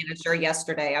hiring manager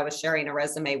yesterday. I was sharing a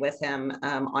resume with him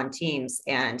on Teams,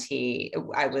 and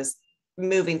I was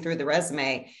moving through the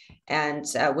resume, and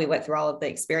we went through all of the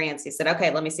experience. He said,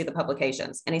 okay, let me see the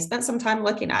publications. And he spent some time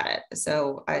looking at it.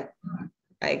 So I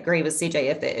agree with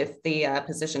CJ. If the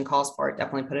position calls for it,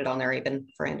 definitely put it on there, even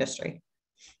for industry.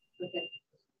 Okay,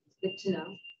 good to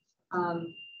know.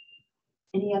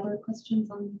 Any other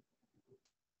questions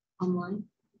online?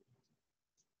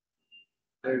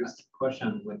 There's a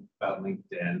question about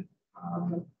LinkedIn.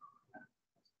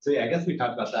 So yeah, I guess we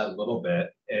talked about that a little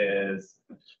bit.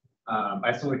 I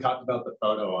assume we talked about the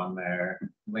photo on there.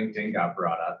 LinkedIn got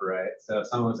brought up, right? So if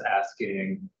someone was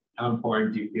asking, how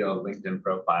important do you feel a LinkedIn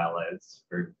profile is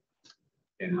for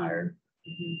getting hired?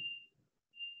 Mm-hmm.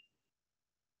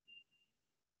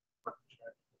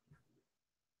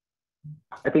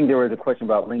 I think there was a question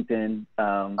about LinkedIn.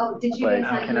 Did you guys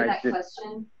not hear that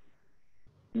question?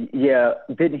 Yeah,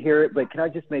 didn't hear it, but can I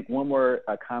just make one more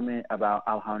comment about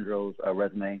Alejandro's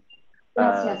resume?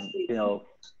 Yes, please. You know,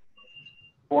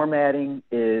 formatting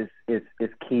is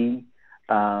key,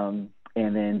 and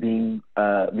then being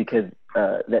because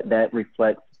that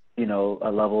reflects, you know, a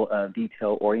level of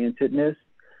detail orientedness.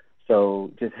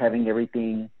 So just having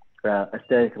everything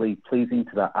aesthetically pleasing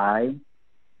to the eye,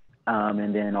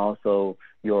 and then also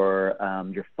your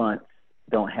fonts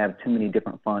don't have too many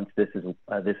different fonts. This is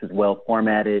well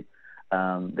formatted.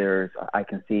 I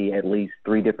can see at least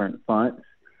 3 different fonts,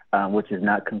 which is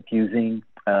not confusing.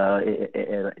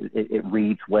 It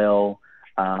reads well,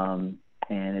 and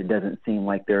it doesn't seem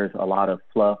like there's a lot of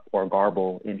fluff or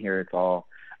garble in here. It's all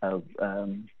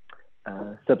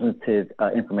substantive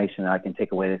information that I can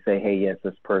take away to say, hey, yes,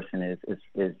 this person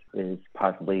is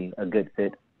possibly a good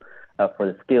fit for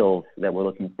the skills that we're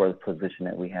looking for, the position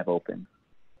that we have open.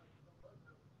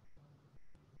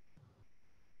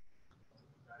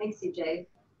 Thanks, CJ.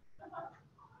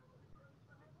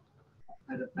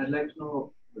 I'd like to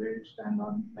know where you stand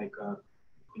on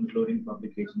including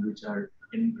publications which are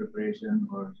in preparation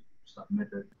or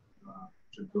submitted.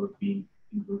 Should those be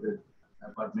included?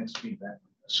 I've got mixed feedback.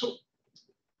 So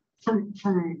from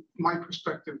my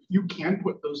perspective, you can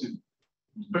put those in,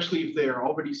 especially if they are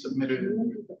already submitted.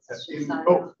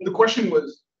 The question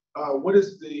was, what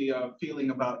is the feeling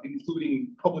about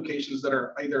including publications that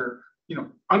are either, you know,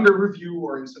 under review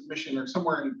or in submission or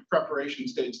somewhere in preparation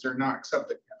stage, they're not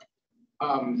accepted yet.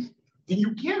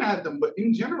 You can add them, but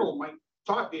in general, my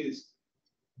thought is,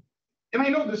 and I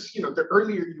know this, you know, the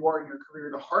earlier you are in your career,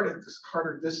 the harder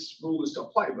this rule is to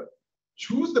apply, but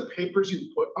choose the papers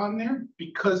you put on there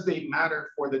because they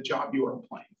matter for the job you are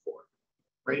applying for,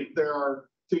 right? There are,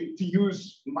 to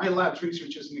use my lab's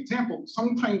research as an example,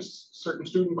 sometimes certain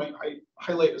student might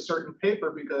highlight a certain paper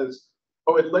because,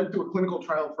 oh, it led to a clinical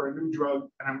trial for a new drug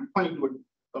and I'm applying to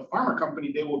a pharma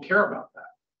company, they will care about that.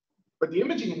 But the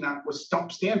imaging in that was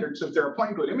stump standard. So if they're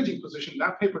applying to an imaging position,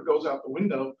 that paper goes out the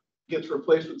window, gets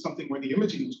replaced with something where the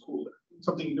imaging was cooler,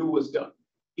 something new was done.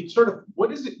 It's sort of,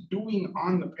 what is it doing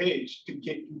on the page to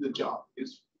get you the job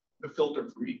is the filter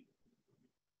for me.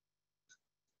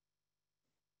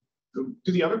 So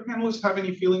do the other panelists have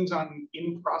any feelings on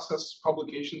in-process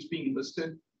publications being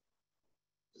listed?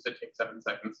 Does it take 7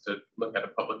 seconds to look at a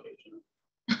publication?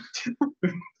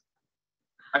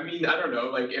 I mean, I don't know,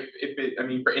 like if it, I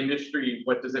mean, for industry,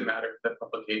 what does it matter for the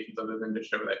publications other than to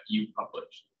show that you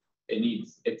published?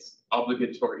 It's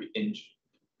obligatory in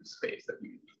space that you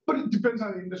need. But it depends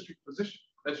on the industry position.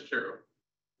 That's true.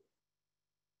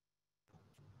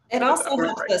 It also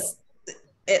helps us.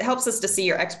 It helps us to see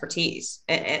your expertise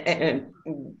and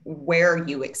where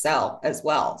you excel as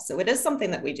well. So it is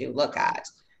something that we do look at.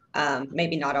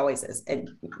 Maybe not always as,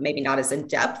 maybe not as in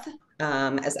depth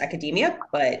as academia,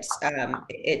 but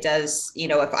it does. You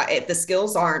know, if the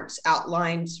skills aren't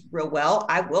outlined real well,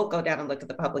 I will go down and look at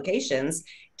the publications,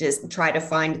 just try to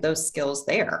find those skills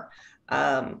there.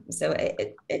 So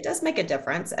it does make a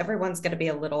difference. Everyone's going to be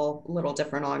a little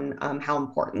different on how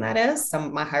important that is. Some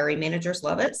of my hiring managers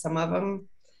love it. Some of them,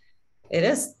 it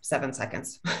is 7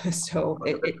 seconds. So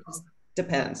it just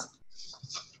depends.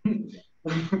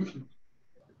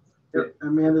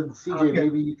 Amanda and CJ,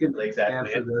 maybe you can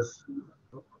answer this.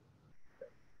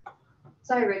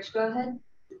 Sorry, Rich, go ahead.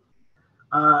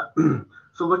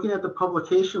 So looking at the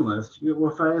publication list,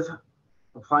 if I was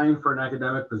applying for an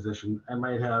academic position, I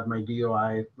might have my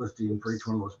DOI listing for each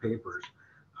one of those papers.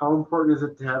 How important is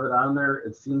it to have it on there?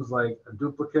 It seems like a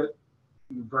duplicate.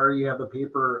 You've already have the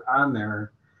paper on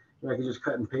there. I can just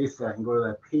cut and paste that and go to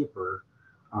that paper.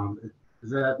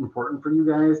 Is that important for you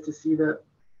guys to see that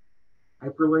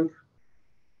hyperlink?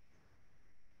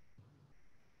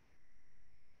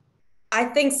 I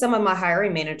think some of my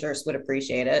hiring managers would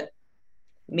appreciate it.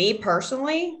 Me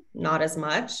personally, not as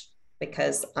much,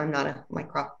 because I'm not a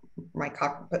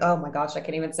oh my gosh, I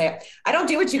can't even say it. I don't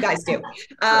do what you guys do.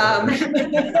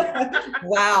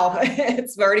 Wow,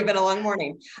 it's already been a long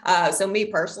morning. So me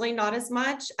personally, not as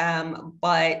much,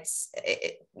 but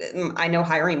I know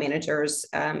hiring managers,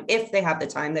 if they have the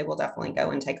time, they will definitely go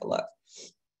and take a look.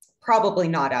 Probably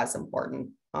not as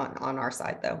important on our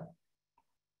side though.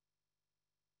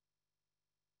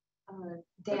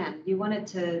 Dan, you wanted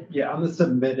to. Yeah, on the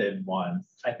submitted ones,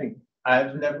 I think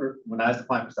I've never, when I was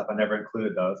applying for stuff, I never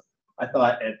included those. I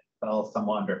thought it fell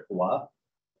somewhat under fluff.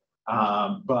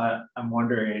 But I'm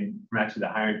wondering from actually the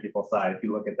hiring people side, if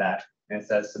you look at that and it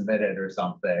says submitted or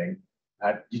something,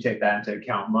 do you take that into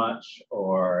account much,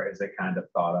 or is it kind of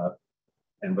thought of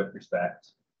and with respect?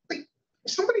 Like,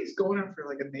 if somebody's going out for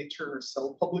like a Nature or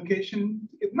Cell publication,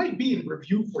 it might be in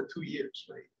review for 2 years,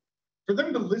 right? For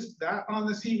them to list that on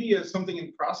the CV as something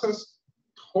in process,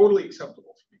 totally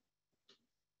acceptable for me.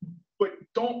 But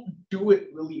don't do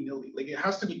it willy-nilly. Like, it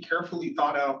has to be carefully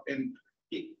thought out, and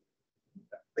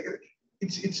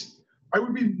I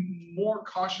would be more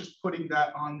cautious putting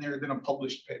that on there than a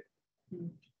published paper.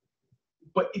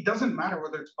 But it doesn't matter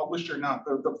whether it's published or not.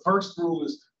 The first rule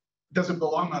is, does it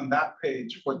belong on that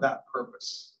page for that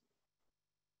purpose?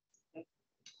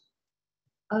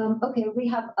 Okay, we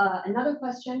have another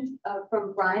question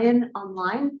from Brian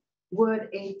online. Would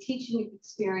a teaching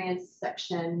experience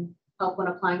section help when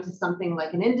applying to something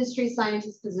like an industry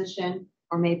scientist position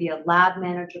or maybe a lab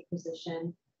manager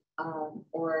position,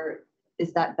 or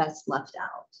is that best left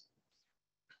out?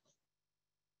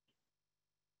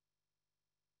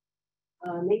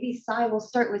 Maybe Sai, we'll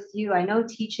start with you. I know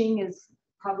teaching is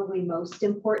probably most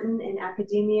important in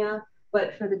academia,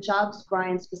 but for the jobs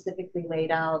Brian specifically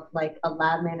laid out, like a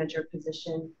lab manager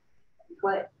position,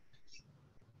 what?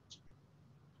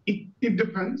 It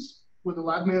depends. With a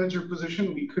lab manager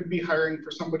position, we could be hiring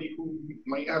for somebody who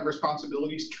might have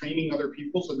responsibilities training other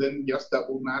people. So then, yes, that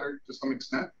will matter to some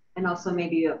extent. And also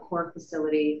maybe a core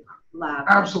facility lab.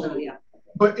 Absolutely. Yeah.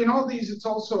 But in all these, it's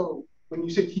also, when you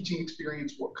say teaching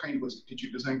experience, what kind was it? Did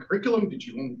you design curriculum? Did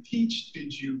you only teach?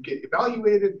 Did you get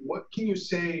evaluated? What can you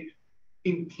say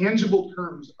in tangible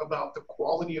terms about the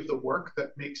quality of the work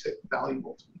that makes it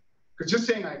valuable to me? Because just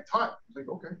saying I've taught, like,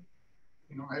 okay,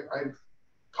 you know, I've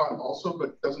taught also,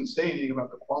 but doesn't say anything about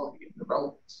the quality and the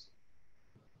relevance.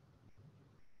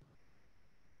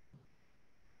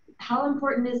 How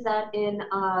important is that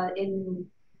in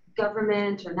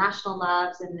government or national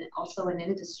labs and also in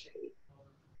industry?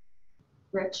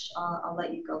 Rich, I'll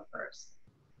let you go first.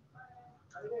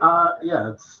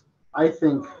 Yeah, I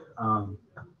think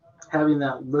having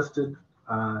that listed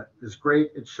is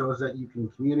great. It shows that you can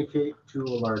communicate to a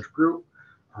large group.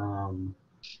 You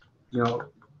know,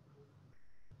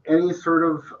 any sort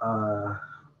of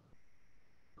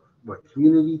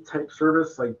community type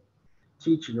service like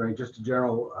teaching, right? Just a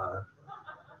general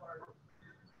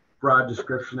broad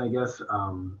description, I guess.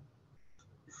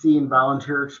 Seeing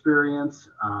volunteer experience,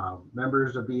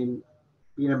 members of being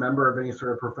a member of any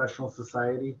sort of professional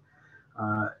society.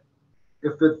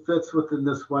 If it fits within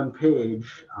this one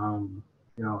page,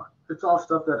 you know, it's all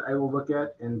stuff that I will look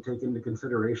at and take into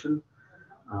consideration.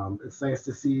 It's nice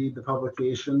to see the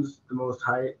publications, the most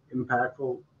high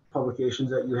impactful publications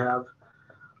that you have.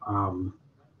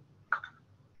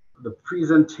 The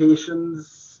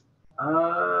presentations,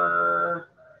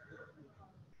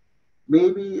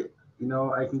 maybe, you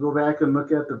know, I can go back and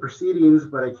look at the proceedings,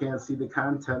 but I can't see the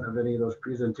content of any of those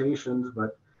presentations.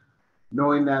 But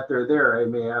knowing that they're there, I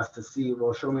may ask to see,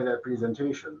 well, show me that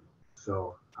presentation.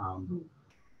 So,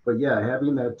 but yeah,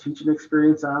 having that teaching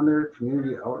experience on there,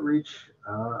 community outreach,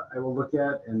 I will look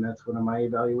at, and that's one of my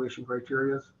evaluation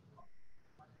criteria.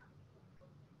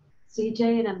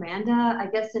 CJ and Amanda, I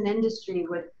guess in industry,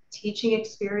 would teaching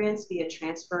experience be a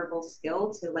transferable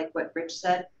skill to, like what Rich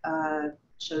said,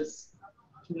 shows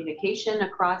communication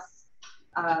across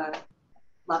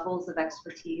levels of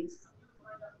expertise?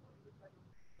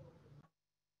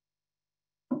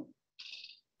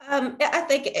 I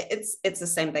think it's the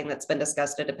same thing that's been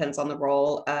discussed. It depends on the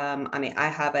role. I mean, I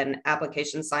have an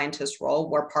application scientist role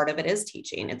where part of it is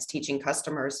teaching. It's teaching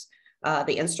customers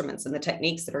the instruments and the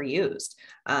techniques that are used.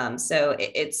 So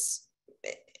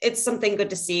it's something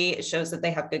good to see. It shows that they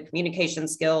have good communication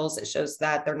skills. It shows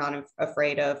that they're not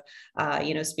afraid of,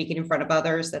 you know, speaking in front of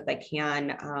others, that they can,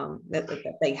 that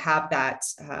they have that,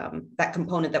 that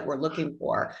component that we're looking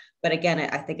for. But again,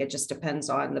 I think it just depends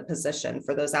on the position.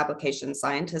 For those application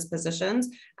scientist positions,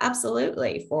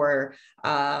 absolutely. For,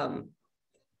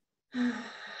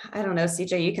 I don't know,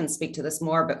 CJ, you can speak to this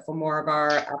more, but for more of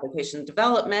our application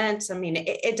development, I mean,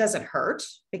 it doesn't hurt,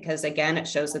 because again, it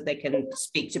shows that they can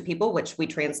speak to people, which we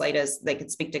translate as they can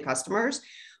speak to customers.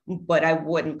 But I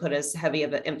wouldn't put as heavy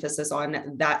of an emphasis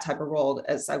on that type of role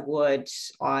as I would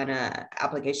on an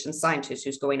application scientist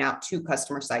who's going out to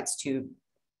customer sites to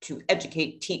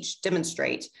educate, teach,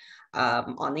 demonstrate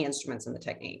on the instruments and the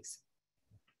techniques.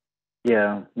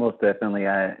 Yeah, most definitely.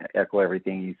 I echo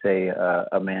everything you say,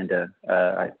 Amanda.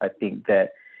 I think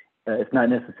that it's not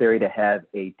necessary to have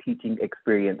a teaching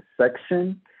experience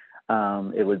section.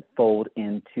 It would fold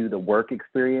into the work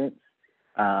experience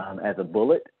as a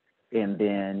bullet. And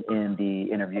then in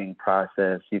the interviewing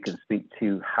process, you can speak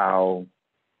to how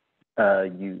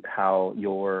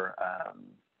your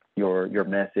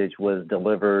message was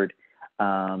delivered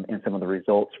and some of the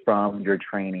results from your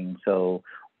training. So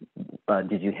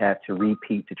did you have to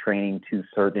repeat the training to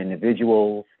certain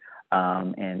individuals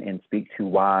and speak to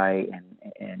why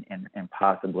and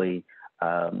possibly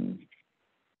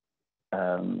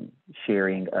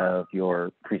sharing of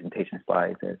your presentation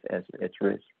slides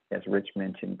as Rich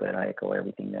mentioned, but I echo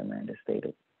everything that Amanda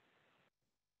stated.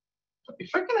 If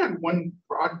I can add one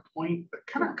broad point that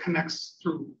kind of connects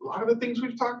through a lot of the things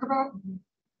we've talked about.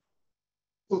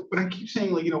 Well, when I keep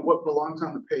saying, like, you know, what belongs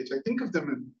on the page, I think of them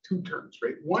in two terms,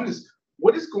 right? One is,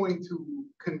 what is going to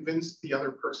convince the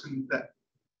other person that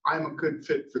I'm a good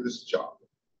fit for this job?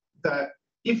 That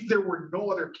if there were no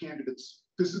other candidates,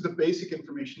 this is the basic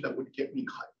information that would get me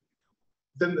hired.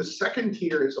 Then the second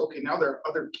tier is, okay, now there are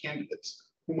other candidates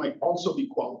who might also be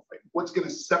qualified. What's going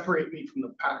to separate me from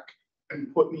the pack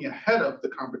and put me ahead of the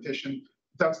competition?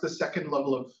 That's the second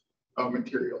level of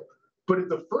material. But if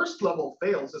the first level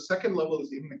fails, the second level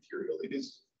is immaterial. It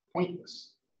is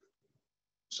pointless.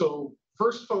 So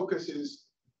first focus is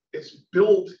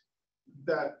build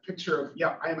that picture of,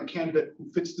 yeah, I am a candidate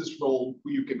who fits this role,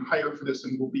 who you can hire for this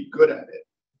and will be good at it.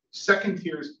 Second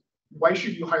tier is, why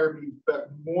should you hire me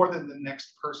more than the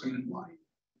next person in line?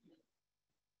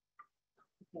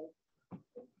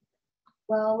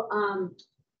 Well,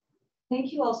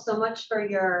 thank you all so much for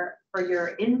your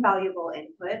invaluable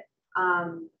input.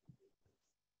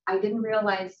 I didn't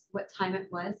realize what time it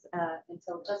was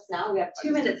until just now. We have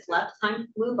 2 minutes left. Time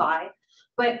flew by,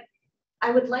 but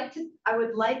I would like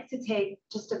to take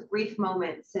just a brief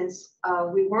moment, since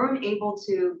we weren't able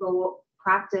to go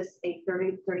practice a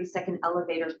 30-second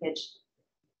elevator pitch.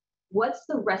 What's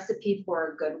the recipe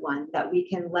for a good one that we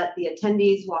can let the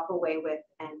attendees walk away with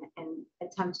and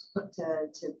attempt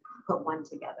to put one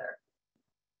together?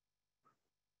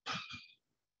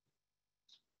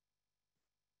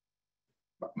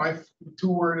 My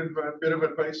two-word bit of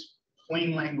advice,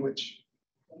 plain language.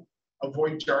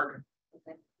 Avoid jargon.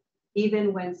 Okay.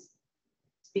 Even when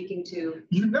speaking to.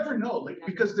 You never know, like,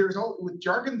 because with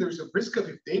jargon, there's a risk of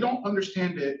if they don't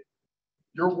understand it,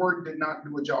 your word did not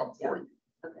do a job for you.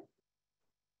 Okay.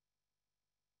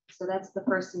 So that's the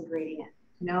first ingredient.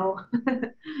 No,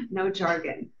 no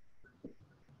jargon.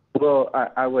 Well,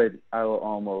 I will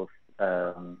almost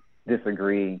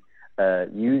disagree.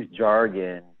 Use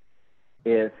jargon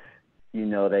if you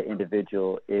know that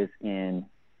individual is in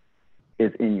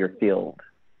your field.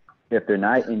 If they're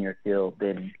not in your field,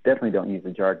 then definitely don't use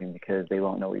the jargon because they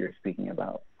won't know what you're speaking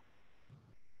about.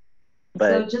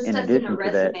 But so just in as addition in a to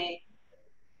resume, that,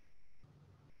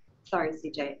 sorry,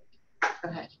 CJ, go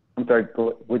ahead. I'm sorry,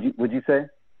 would you say?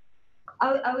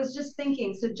 I was just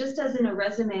thinking, so just as in a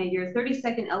resume, your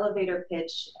 30-second elevator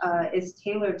pitch is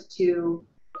tailored to,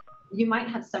 you might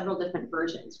have several different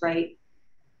versions, right?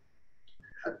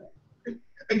 Okay.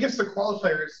 I guess the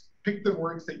qualifier is pick the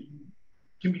words that you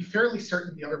can be fairly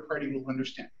certain the other party will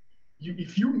understand.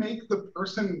 If you make the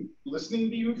person listening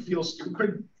to you feel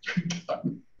stupid, you're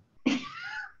done.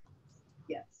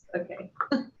 Yes, okay.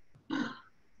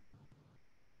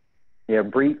 Yeah,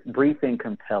 brief and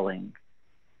compelling.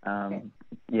 Okay.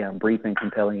 Yeah, brief and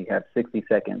compelling. You have 60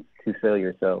 seconds to sell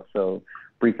yourself. So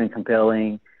brief and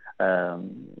compelling,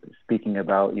 speaking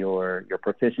about your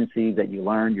proficiency that you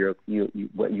learned,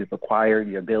 what you've acquired,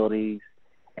 your abilities,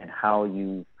 and how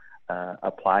you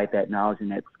applied that knowledge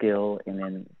and that skill, and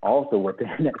then also within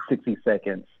that 60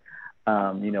 seconds,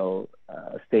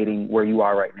 stating where you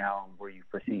are right now and where you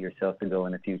foresee yourself to go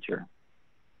in the future.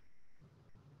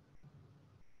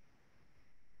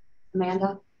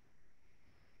 Amanda?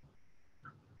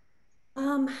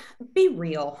 Be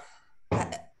real.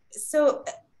 So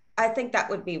I think that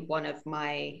would be one of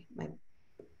my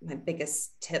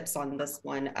biggest tips on this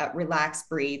one. Relax,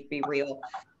 breathe, be real.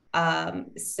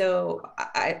 So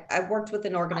I worked with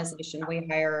an organization. We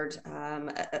hired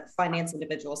finance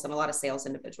individuals and a lot of sales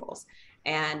individuals,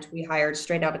 and we hired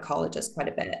straight out of colleges quite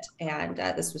a bit. And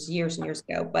this was years and years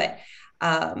ago, but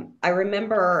I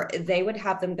remember they would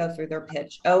have them go through their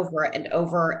pitch over and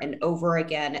over and over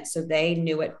again. So they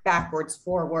knew it backwards,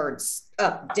 forwards,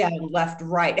 up, down, left,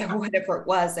 right, whatever it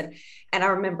was. And I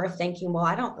remember thinking, well,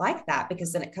 I don't like that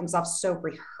because then it comes off so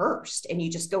rehearsed and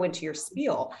you just go into your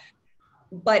spiel.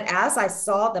 But as I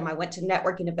saw them, I went to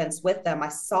networking events with them. I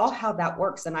saw how that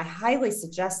works. And I highly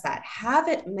suggest that. Have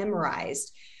it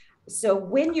memorized. So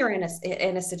when you're in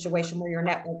a situation where you're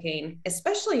networking,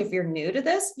 especially if you're new to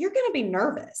this, you're going to be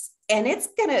nervous and it's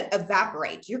going to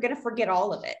evaporate. You're going to forget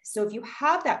all of it. So if you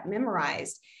have that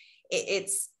memorized,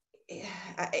 it's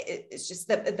just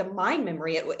the mind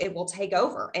memory, it will take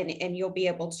over and you'll be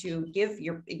able to give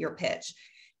your pitch.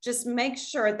 Just make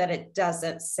sure that it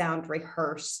doesn't sound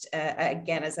rehearsed.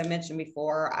 Again, as I mentioned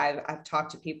before, I've talked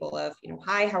to people of,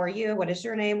 hi, how are you? What is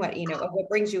your name? What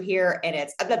brings you here? And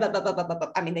it's, blah, blah, blah, blah, blah, blah,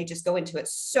 blah. I mean, they just go into it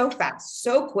so fast,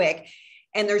 so quick,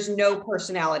 and there's no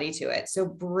personality to it. So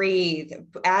breathe,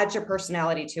 add your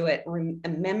personality to it,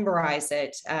 memorize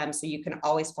it. So you can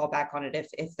always fall back on it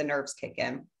if the nerves kick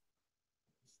in.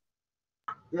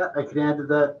 Yeah, I can add to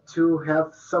that too,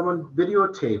 have someone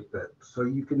videotape it so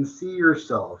you can see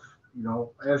yourself,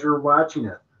 as you're watching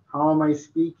it. How am I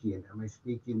speaking? Am I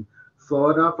speaking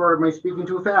slow enough or am I speaking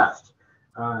too fast?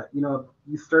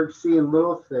 You start seeing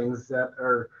little things that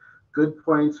are good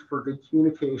points for good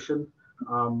communication.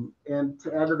 And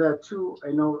to add to that too,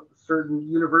 I know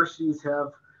certain universities have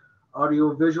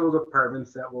audio-visual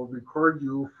departments that will record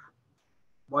you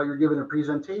while you're giving a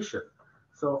presentation.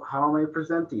 So how am I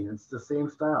presenting? It's the same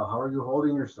style. How are you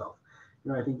holding yourself?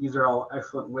 I think these are all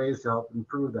excellent ways to help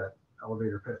improve that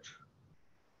elevator pitch.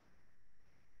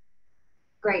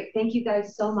 Great. Thank you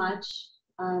guys so much.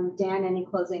 Dan, any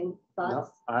closing thoughts?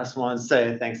 Nope. I just want to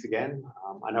say thanks again.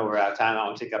 I know we're out of time. I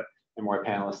won't take up any more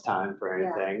panelist time for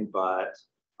anything, but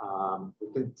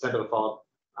we can send a follow-up.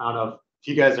 I don't know if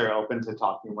you guys are open to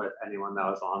talking with anyone that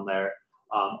was on there.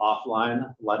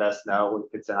 Offline, let us know. We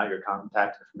could send out your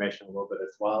contact information a little bit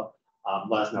as well.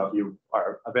 Let us know if you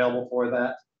are available for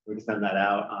that. We can send that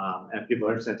out. And if people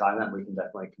are interested in talking that, we can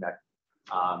definitely connect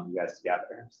you guys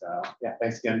together. So yeah,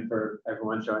 thanks again for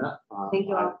everyone showing up. Thank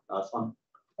you all. That was fun.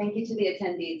 Thank you to the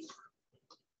attendees.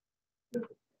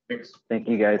 Thanks. Thank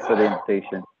you guys for the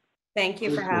invitation. Thank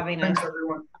you for having us. Thanks,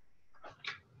 everyone.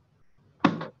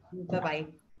 Bye-bye.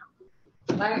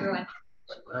 Bye, everyone.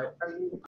 Right.